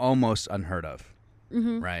almost unheard of,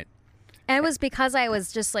 right? And it was because I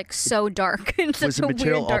was just like so dark in such a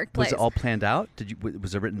weird dark place. Was it all planned out?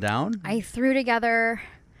 Was it written down? I threw together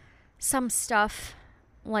some stuff,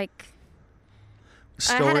 like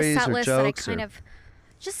Stories I had a set or list jokes that I kind of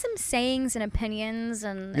just some sayings and opinions,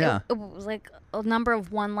 and Yeah. it was like a number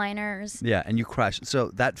of one-liners. Yeah, and you crushed. So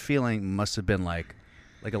that feeling must have been like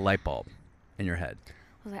a light bulb in your head. I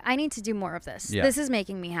was like, I need to do more of this. Yeah. This is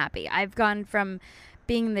making me happy. I've gone from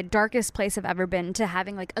being in the darkest place I've ever been to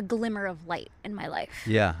having like a glimmer of light in my life.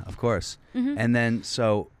 Yeah, of course. And then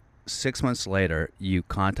so 6 months later, you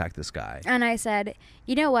contact this guy. And I said,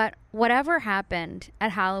 you know what? Whatever happened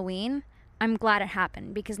at Halloween, I'm glad it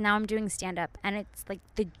happened because now I'm doing stand-up and it's like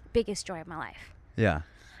the biggest joy of my life. Yeah.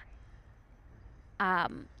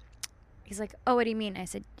 He's like, oh, what do you mean? I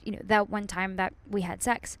said, that one time that we had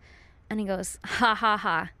sex. And he goes, ha, ha,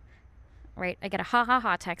 ha. Right? I get a ha, ha,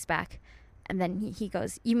 ha text back. And then he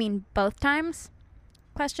goes, you mean both times?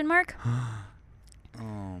 Question mark.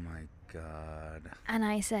 Oh my God. And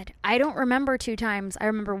I said, I don't remember 2 times. I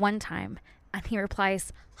remember 1 time. And he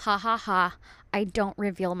replies, ha, ha, ha. I don't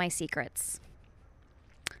reveal my secrets.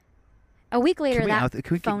 A week later,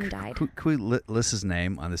 phone died. Can we list his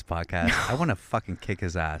name on this podcast? I want to fucking kick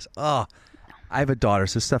his ass. Oh, I have a daughter,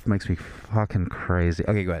 so this stuff makes me fucking crazy.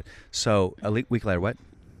 Okay, go ahead. So a week later, what?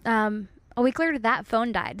 A week later, that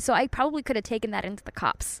phone died. So I probably could have taken that into the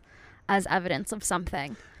cops as evidence of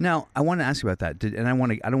something. Now, I want to ask you about that.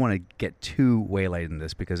 I don't want to get too waylaid in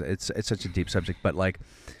this because it's such a deep subject. But like,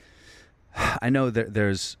 I know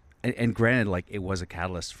there's. And granted, like it was a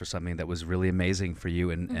catalyst for something that was really amazing for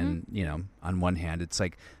you, and on one hand, it's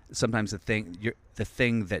like sometimes the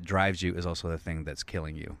thing that drives you is also the thing that's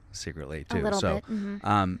killing you secretly too. A little bit.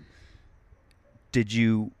 Mm-hmm. Did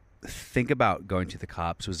you think about going to the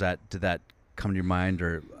cops? Did that come to your mind?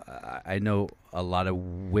 Or I know a lot of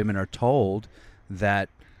women are told that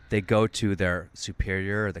they go to their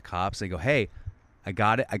superior or the cops. They go, "Hey, I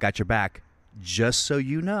got it. I got your back. Just so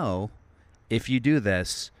you know, if you do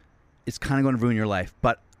this, it's kind of going to ruin your life,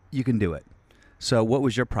 but you can do it." So what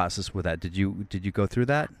was your process with that? Did you go through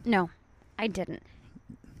that? No, I didn't.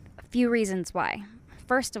 A few reasons why.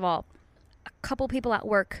 First of all, a couple people at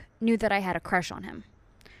work knew that I had a crush on him.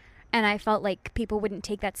 And I felt like people wouldn't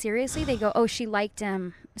take that seriously. They go, oh, she liked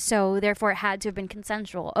him, so therefore it had to have been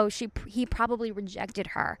consensual. Oh, he probably rejected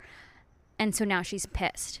her, and so now she's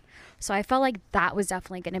pissed. So I felt like that was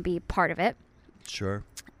definitely going to be part of it. Sure.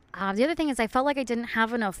 The other thing is I felt like I didn't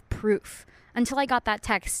have enough proof until I got that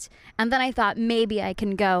text. And then I thought maybe I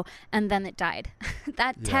can go. And then it died.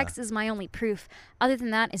 That text is my only proof. Other than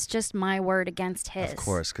that, it's just my word against his. Of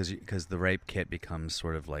course, because the rape kit becomes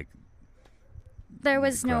sort of like there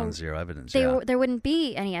was no zero evidence. There wouldn't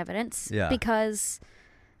be any evidence. Yeah. Because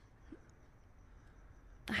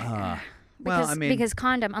because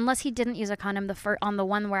condom, unless he didn't use a condom on the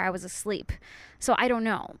one where I was asleep. So I don't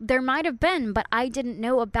know. There might have been, but I didn't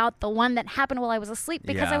know about the one that happened while I was asleep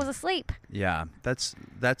because I was asleep. Yeah, that's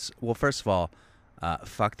well. First of all,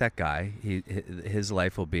 fuck that guy. His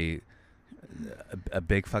life will be a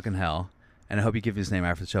big fucking hell. And I hope you give his name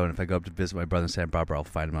after the show. And if I go up to visit my brother in Santa Barbara, I'll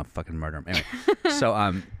find him. I'll fucking murder him.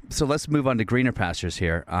 Anyway, so let's move on to greener pastures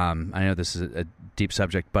here. I know this is a deep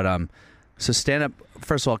subject, but so stand up.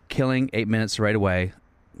 First of all, killing 8 minutes right away.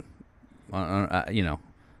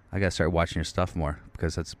 I gotta start watching your stuff more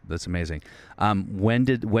because that's amazing. When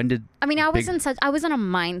did? I mean, I was in a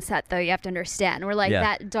mindset though. You have to understand. We're like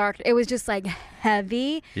that dark. It was just like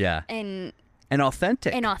heavy. Yeah. And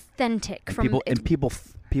authentic.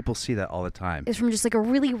 People see that all the time. It's from just like a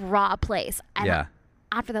really raw place. And yeah.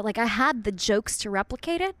 After that, like I had the jokes to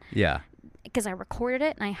replicate it. Yeah. Because I recorded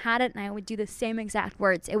it and I had it and I would do the same exact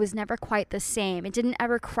words. It was never quite the same. It didn't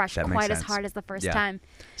ever crush quite as hard as the first time.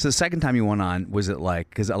 So the second time you went on, was it like,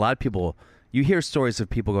 because a lot of people, you hear stories of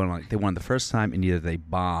people going like they won the first time and either they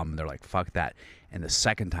bomb and they're like fuck that, and the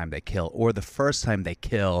second time they kill, or the first time they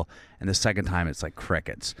kill and the second time it's like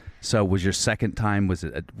crickets. So was your second time, was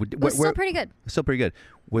it? It was still pretty good. Still pretty good.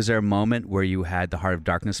 Was there a moment where you had the Heart of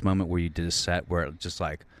Darkness moment where you did a set where it just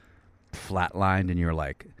like flatlined and you're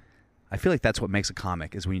like, I feel like that's what makes a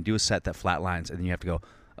comic, is when you do a set that flatlines and then you have to go,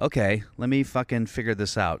 okay, let me fucking figure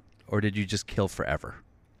this out. Or did you just kill forever?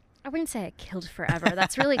 I wouldn't say I killed forever.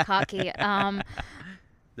 That's really cocky.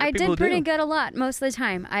 I did pretty good a lot most of the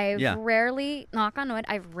time. I've rarely, knock on wood,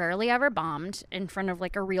 I've rarely ever bombed in front of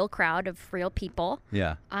like a real crowd of real people.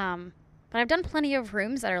 Yeah. But I've done plenty of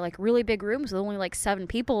rooms that are like really big rooms with only like 7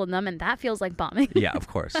 people in them, and that feels like bombing. Yeah, of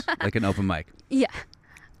course. Like an open mic. Yeah.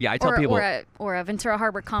 Yeah, I tell people. Or a Ventura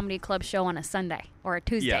Harbor Comedy Club show on a Sunday or a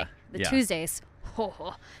Tuesday. Yeah. Tuesdays.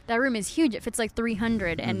 Oh, that room is huge. It fits like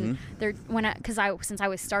 300, and since I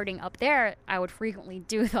was starting up there, I would frequently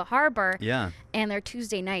do the Harbor. Yeah. And their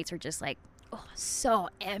Tuesday nights are just like so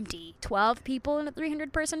empty. 12 people in a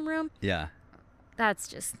 300-person room. Yeah. That's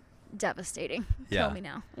just devastating. Yeah. Tell me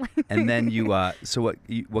now. And then you so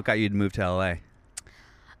what got you to move to LA?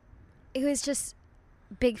 It was just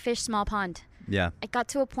big fish, small pond. Yeah. I got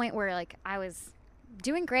to a point where like I was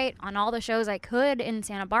doing great on all the shows I could in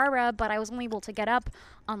Santa Barbara, but I was only able to get up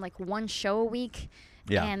on like 1 show a week.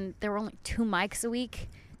 Yeah. And there were only 2 mics a week.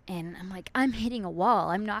 And I'm like, I'm hitting a wall.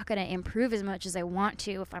 I'm not going to improve as much as I want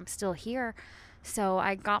to if I'm still here. So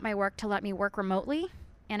I got my work to let me work remotely.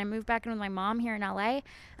 And I moved back in with my mom here in LA.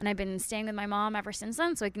 And I've been staying with my mom ever since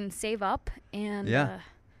then so I can save up. And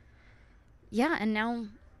and now,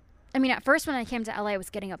 I mean, at first when I came to LA, I was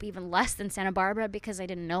getting up even less than Santa Barbara because I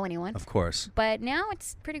didn't know anyone. Of course. But now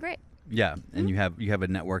it's pretty great. Yeah, and you have a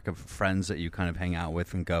network of friends that you kind of hang out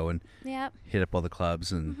with and go and hit up all the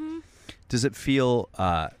clubs. And does it feel?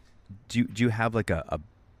 Do you have like a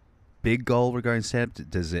big goal regarding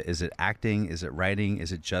stand-up? Is it acting? Is it writing?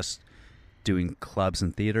 Is it just doing clubs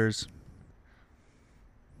and theaters?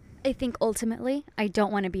 I think ultimately, I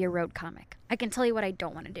don't want to be a road comic. I can tell you what I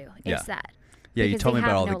don't want to do. It's that. Yeah, you told me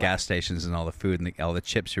about all the life. gas stations and all the food and all the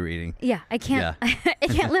chips you're eating. Yeah, I can't. Yeah. I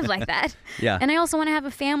can't live like that. Yeah. And I also want to have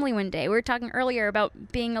a family one day. We were talking earlier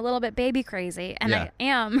about being a little bit baby crazy, and I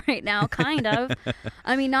am right now, kind of.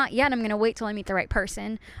 I mean, not yet. I'm going to wait till I meet the right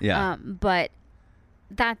person. Yeah. But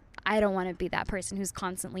that I don't want to be that person who's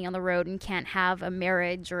constantly on the road and can't have a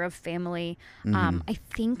marriage or a family. I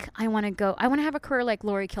think I want to have a career like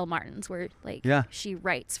Laurie Kilmartin's, where like she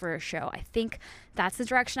writes for a show. I think that's the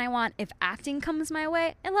direction I want. If acting comes my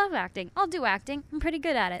way, I love acting. I'll do acting. I'm pretty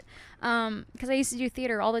good at it. Because I used to do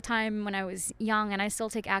theater all the time when I was young, and I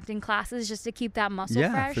still take acting classes just to keep that muscle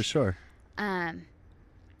fresh. Yeah, for sure.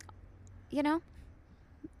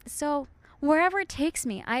 So wherever it takes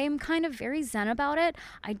me, I am kind of very zen about it.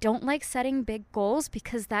 I don't like setting big goals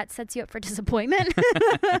because that sets you up for disappointment.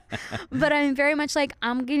 But I'm very much like,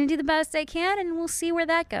 I'm going to do the best I can, and we'll see where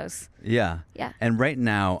that goes. Yeah. Yeah. And right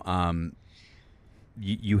now,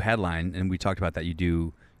 you headline, and we talked about that.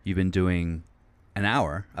 You've been doing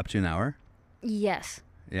up to an hour. Yes.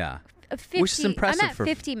 Yeah. 50, which is impressive. I'm at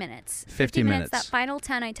 50 minutes. 50 minutes. That final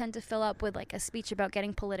 10, I tend to fill up with like a speech about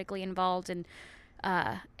getting politically involved and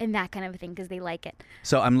that kind of thing because they like it.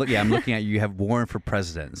 So I'm looking at you. You have Warren for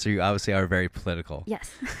president, so you obviously are very political.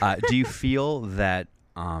 Yes. Do you feel that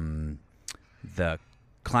the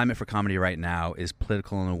climate for comedy right now is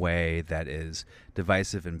political in a way that is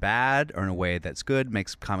divisive and bad, or in a way that's good,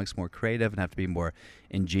 makes comics more creative and have to be more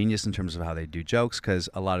ingenious in terms of how they do jokes? Because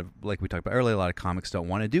a lot of, like we talked about earlier, a lot of comics don't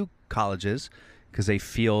want to do colleges because they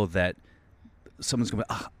feel that someone's going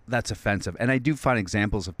to be, that's offensive. And I do find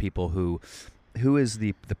examples of people who is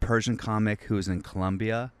the Persian comic who is in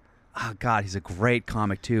Colombia. Oh God, he's a great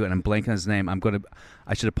comic too, and I'm blanking on his name.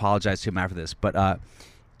 I should apologize to him after this, but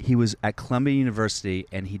he was at Columbia University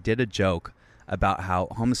and he did a joke about how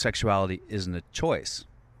homosexuality isn't a choice.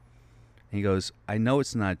 And he goes, I know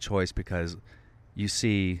it's not a choice because you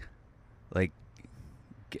see like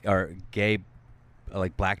gay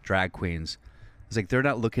like black drag queens. It's like they're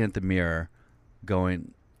not looking at the mirror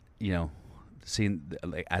going, seeing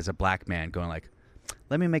like, as a black man going like,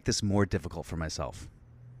 let me make this more difficult for myself.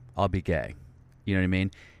 I'll be gay. You know what I mean?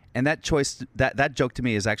 And that choice, that joke to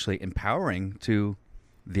me is actually empowering to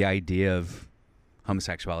the idea of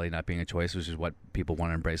homosexuality not being a choice, which is what people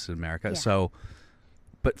want to embrace in America. Yeah. So,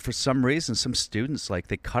 but for some reason, some students, like,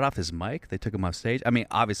 they cut off his mic. They took him off stage. I mean,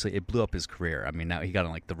 obviously, it blew up his career. I mean, now he got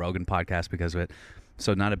on, like, the Rogan podcast because of it.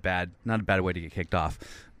 So not a bad way to get kicked off.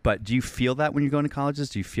 But do you feel that when you're going to colleges?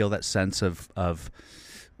 Do you feel that sense of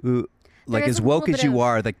like, as woke as you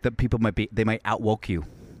are, like, the people might outwoke you?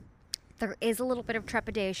 There is a little bit of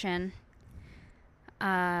trepidation.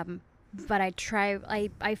 But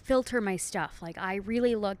I filter my stuff. Like, I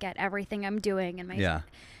really look at everything I'm doing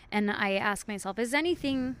and I ask myself, is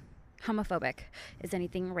anything homophobic? Is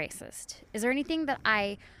anything racist? Is there anything that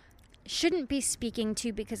I shouldn't be speaking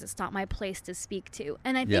to because it's not my place to speak to?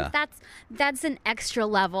 And I think that's an extra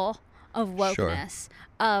level of wokeness,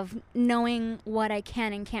 of knowing what I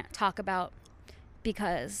can and can't talk about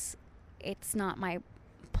because it's not my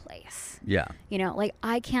place. Yeah. You know, like,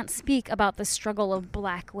 I can't speak about the struggle of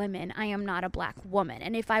black women. I am not a black woman.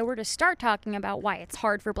 And if I were to start talking about why it's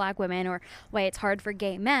hard for black women or why it's hard for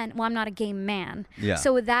gay men, well, I'm not a gay man. Yeah.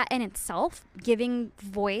 So that in itself, giving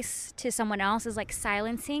voice to someone else is like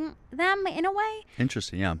silencing them in a way.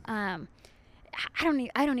 Interesting. Yeah. I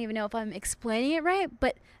don't even know if I'm explaining it right,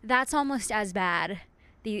 but that's almost as bad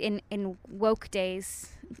in woke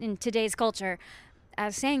days, in today's culture,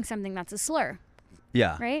 as saying something that's a slur.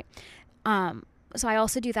 Yeah. Right. So I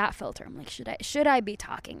also do that filter. I'm like, should I be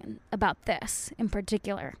talking about this in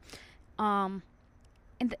particular? And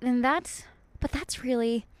that's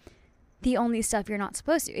really the only stuff you're not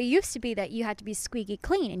supposed to. It used to be that you had to be squeaky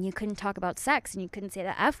clean and you couldn't talk about sex and you couldn't say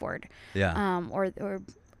the F word. Yeah.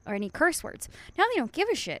 Or any curse words. Now they don't give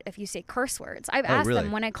a shit if you say curse words. I've asked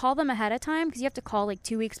them when I call them ahead of time, because you have to call like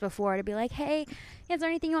 2 weeks before to be like, hey, is there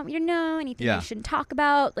anything you want me to know? Anything I shouldn't talk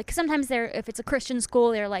about? Like, sometimes if it's a Christian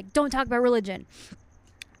school, they're like, don't talk about religion.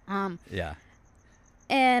 Yeah.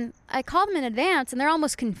 And I call them in advance, and they're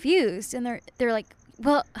almost confused, and they're like,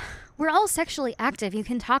 well, we're all sexually active. You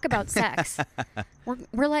can talk about sex.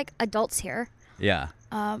 we're like adults here. Yeah.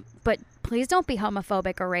 But please don't be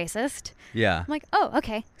homophobic or racist. Yeah. I'm like, oh,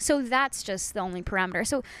 okay. So that's just the only parameter.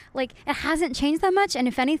 So, like, it hasn't changed that much. And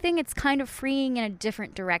if anything, it's kind of freeing in a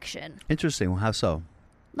different direction. Interesting. Well, how so?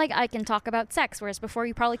 Like, I can talk about sex, whereas before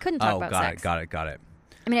you probably couldn't talk about sex. Got it.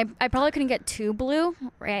 I mean, I probably couldn't get too blue,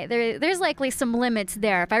 right? There's likely some limits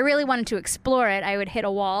there. If I really wanted to explore it, I would hit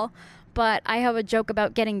a wall. But I have a joke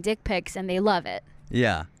about getting dick pics, and they love it.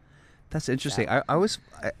 Yeah. That's interesting. So.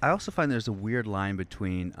 I also find there's a weird line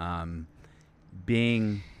between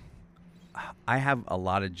being. I have a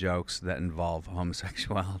lot of jokes that involve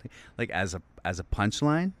homosexuality, like as a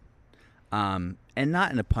punchline, and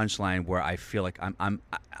not in a punchline where I feel like I'm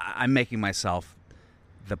making myself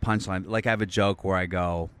the punchline. Like, I have a joke where I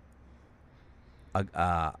go, like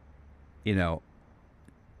how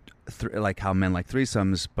men like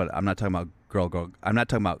threesomes, but I'm not talking about girl. I'm not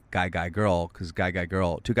talking about guy, girl, because guy,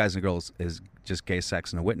 girl, two guys and girls is just gay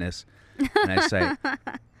sex and a witness. And I say,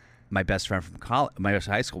 my best friend from college, my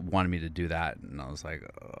high school wanted me to do that, and I was like,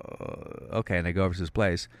 okay. And I go over to his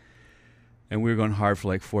place, and we were going hard for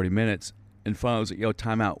like 40 minutes. And finally, I was like, yo,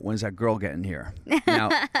 time out. When's that girl getting here?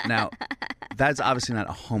 Now, that's obviously not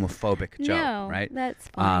a homophobic joke, right? That's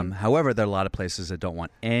fine. However, there are a lot of places that don't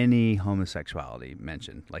want any homosexuality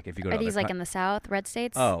mentioned. Like, if you go to these like in the South, red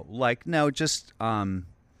states? Oh, like, no, just while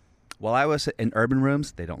I was in urban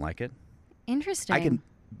rooms, they don't like it. Interesting. I can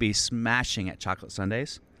be smashing at chocolate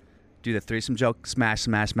sundaes, do the threesome joke, smash.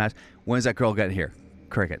 When's that girl getting here?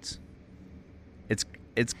 Crickets.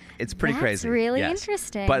 It's pretty crazy. That's really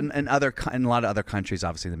interesting. But in a lot of other countries,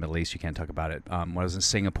 obviously in the Middle East, you can't talk about it. When I was in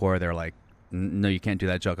Singapore, they're like, no, you can't do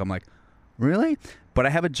that joke. I'm like, really? But I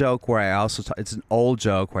have a joke where I also it's an old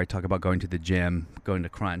joke where I talk about going to the gym, going to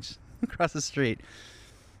Crunch across the street.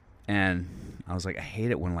 And I was like, I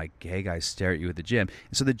hate it when like gay guys stare at you at the gym.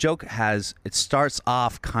 And so the joke it starts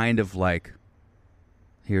off kind of like,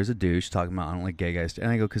 here's a douche talking about, I don't like gay guys.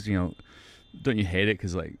 And I go, because, don't you hate it?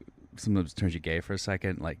 Because like sometimes it turns you gay for a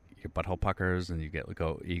second, like your butthole puckers and you get like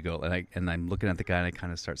ego. And I'm looking at the guy and I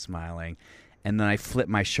kind of start smiling. And then I flip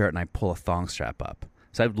my shirt and I pull a thong strap up.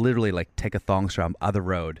 So I literally like take a thong strap on the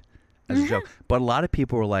road as a joke. But a lot of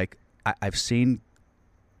people were like, I've seen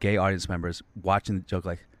gay audience members watching the joke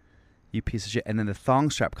like, you piece of shit. And then the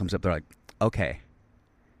thong strap comes up. They're like, okay.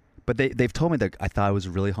 But they've told me that I thought it was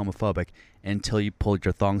really homophobic until you pulled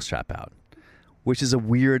your thong strap out, which is a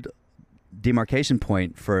weird demarcation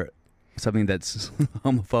point for something that's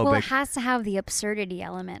homophobic. Well, it has to have the absurdity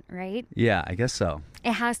element, right? Yeah, I guess so.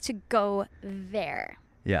 It has to go there.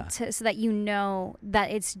 Yeah. So that you know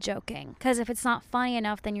that it's joking. Because if it's not funny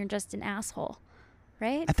enough, then you're just an asshole,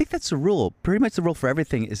 right? I think that's the rule. Pretty much the rule for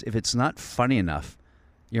everything is if it's not funny enough,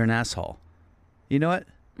 you're an asshole. You know what?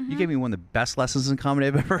 Mm-hmm. You gave me one of the best lessons in comedy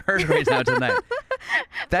I've ever heard right now tonight.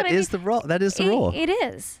 That is the rule. That is the rule. It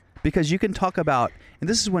is. Because you can talk about, and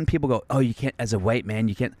this is when people go, oh, you can't, as a white man,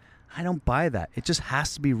 you can't. I don't buy that. It just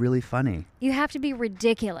has to be really funny. You have to be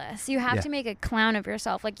ridiculous. You have to make a clown of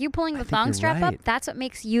yourself. Like you pulling the thong strap up, that's what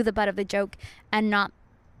makes you the butt of the joke and not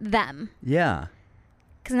them. Yeah.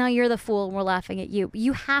 because now you're the fool and we're laughing at you.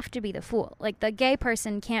 You have to be the fool. Like, the gay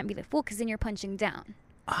person can't be the fool because then you're punching down.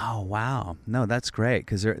 Oh, wow. No, that's great,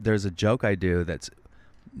 because there's a joke I do that's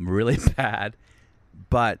really bad,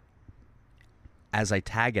 but as I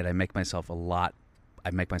tag it, I make myself a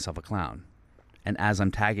clown. And as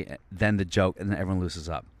I'm tagging it, then the joke, and then everyone loosens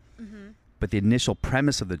up. Mm-hmm. But the initial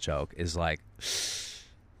premise of the joke is like,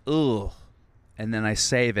 ooh. And then I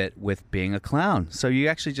save it with being a clown. So you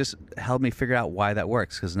actually just helped me figure out why that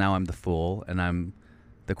works, because now I'm the fool and I'm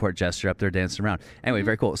the court jester up there dancing around. Anyway, mm-hmm.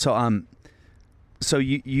 Very cool. So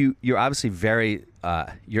you're obviously very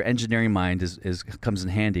your engineering mind comes in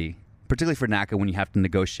handy, particularly for NACA when you have to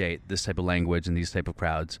negotiate this type of language and these type of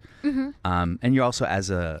crowds. Mm-hmm. And you're also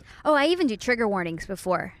I even do trigger warnings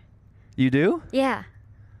before. You do? Yeah.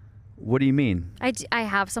 What do you mean? I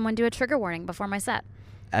have someone do a trigger warning before my set.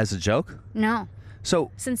 As a joke? No. So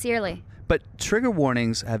sincerely. But trigger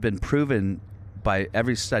warnings have been proven by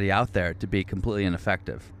every study out there to be completely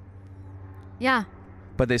ineffective. Yeah.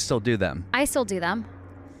 But they still do them. I still do them.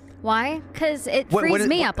 Why? Because it frees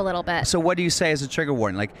me up a little bit. So what do you say as a trigger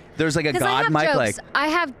warning? Like, there's like a God mic, jokes. like I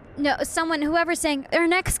have whoever's saying their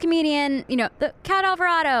next comedian, the Cat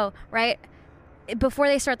Alvarado, right? Before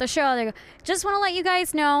they start the show, they go, just want to let you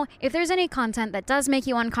guys know, if there's any content that does make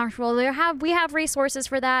you uncomfortable, we have resources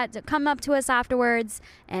for that. Come up to us afterwards.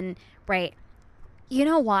 And right, you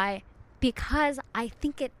know why? Because I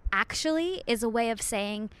think it actually is a way of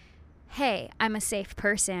saying, hey, I'm a safe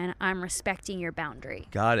person. I'm respecting your boundary.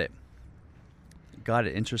 Got it.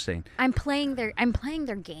 Interesting. I'm playing their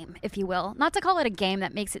game, if you will. Not to call it a game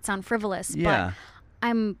that makes it sound frivolous, but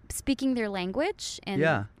I'm speaking their language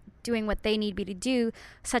and doing what they need me to do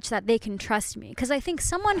such that they can trust me. Because I think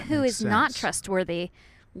someone who is not trustworthy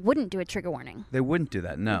wouldn't do a trigger warning. They wouldn't do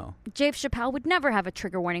that, no. Dave Chappelle would never have a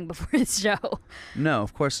trigger warning before his show. No,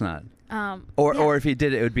 of course not. Or if he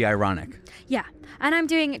did it would be ironic. Yeah, and I'm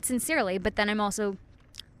doing it sincerely, but then I'm also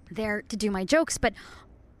there to do my jokes. But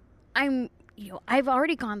I've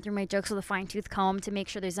already gone through my jokes with a fine-tooth comb to make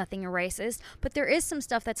sure there's nothing racist. But there is some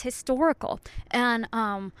stuff that's historical. And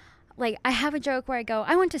like, I have a joke where I go,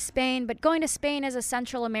 I went to Spain, but going to Spain as a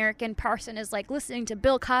Central American person is like listening to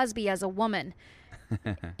Bill Cosby as a woman.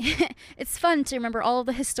 It's fun to remember all of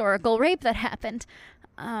the historical rape that happened.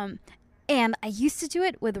 And I used to do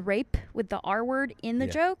it with rape, with the R word in the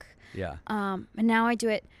joke. Yeah. And now I do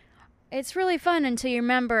it. It's really fun until you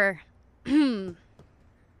remember. Yeah.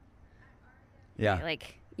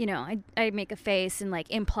 Like, I make a face and like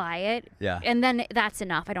imply it. Yeah. And then that's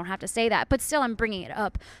enough. I don't have to say that. But still, I'm bringing it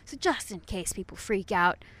up. So just in case people freak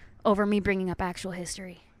out over me bringing up actual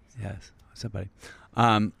history. Yes. What's up, buddy?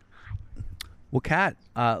 Well, Kat,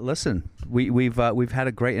 listen, we've had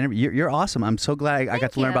a great interview. You're awesome. I'm so glad I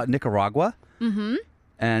got to learn about Nicaragua. Mm-hmm.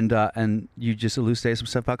 And you just elucidated some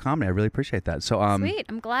stuff about comedy. I really appreciate that. So sweet.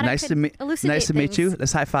 I'm glad I could elucidate Nice to meet you.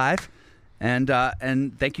 Let's high five. And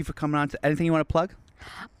thank you for coming on. Anything you want to plug?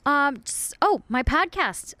 My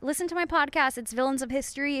podcast. Listen to my podcast. It's Villains of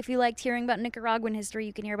History. If you liked hearing about Nicaraguan history,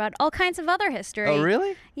 you can hear about all kinds of other history. Oh,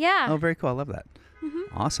 really? Yeah. Oh, very cool. I love that.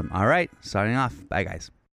 Mm-hmm. Awesome. All right. Starting off. Bye, guys.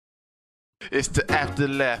 It's the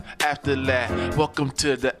Afterlaugh, Afterlaugh. Welcome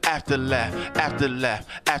to the Afterlaugh, Afterlaugh,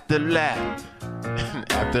 Afterlaugh.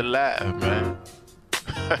 Afterlaugh, man.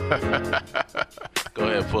 Go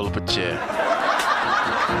ahead, pull up a chair.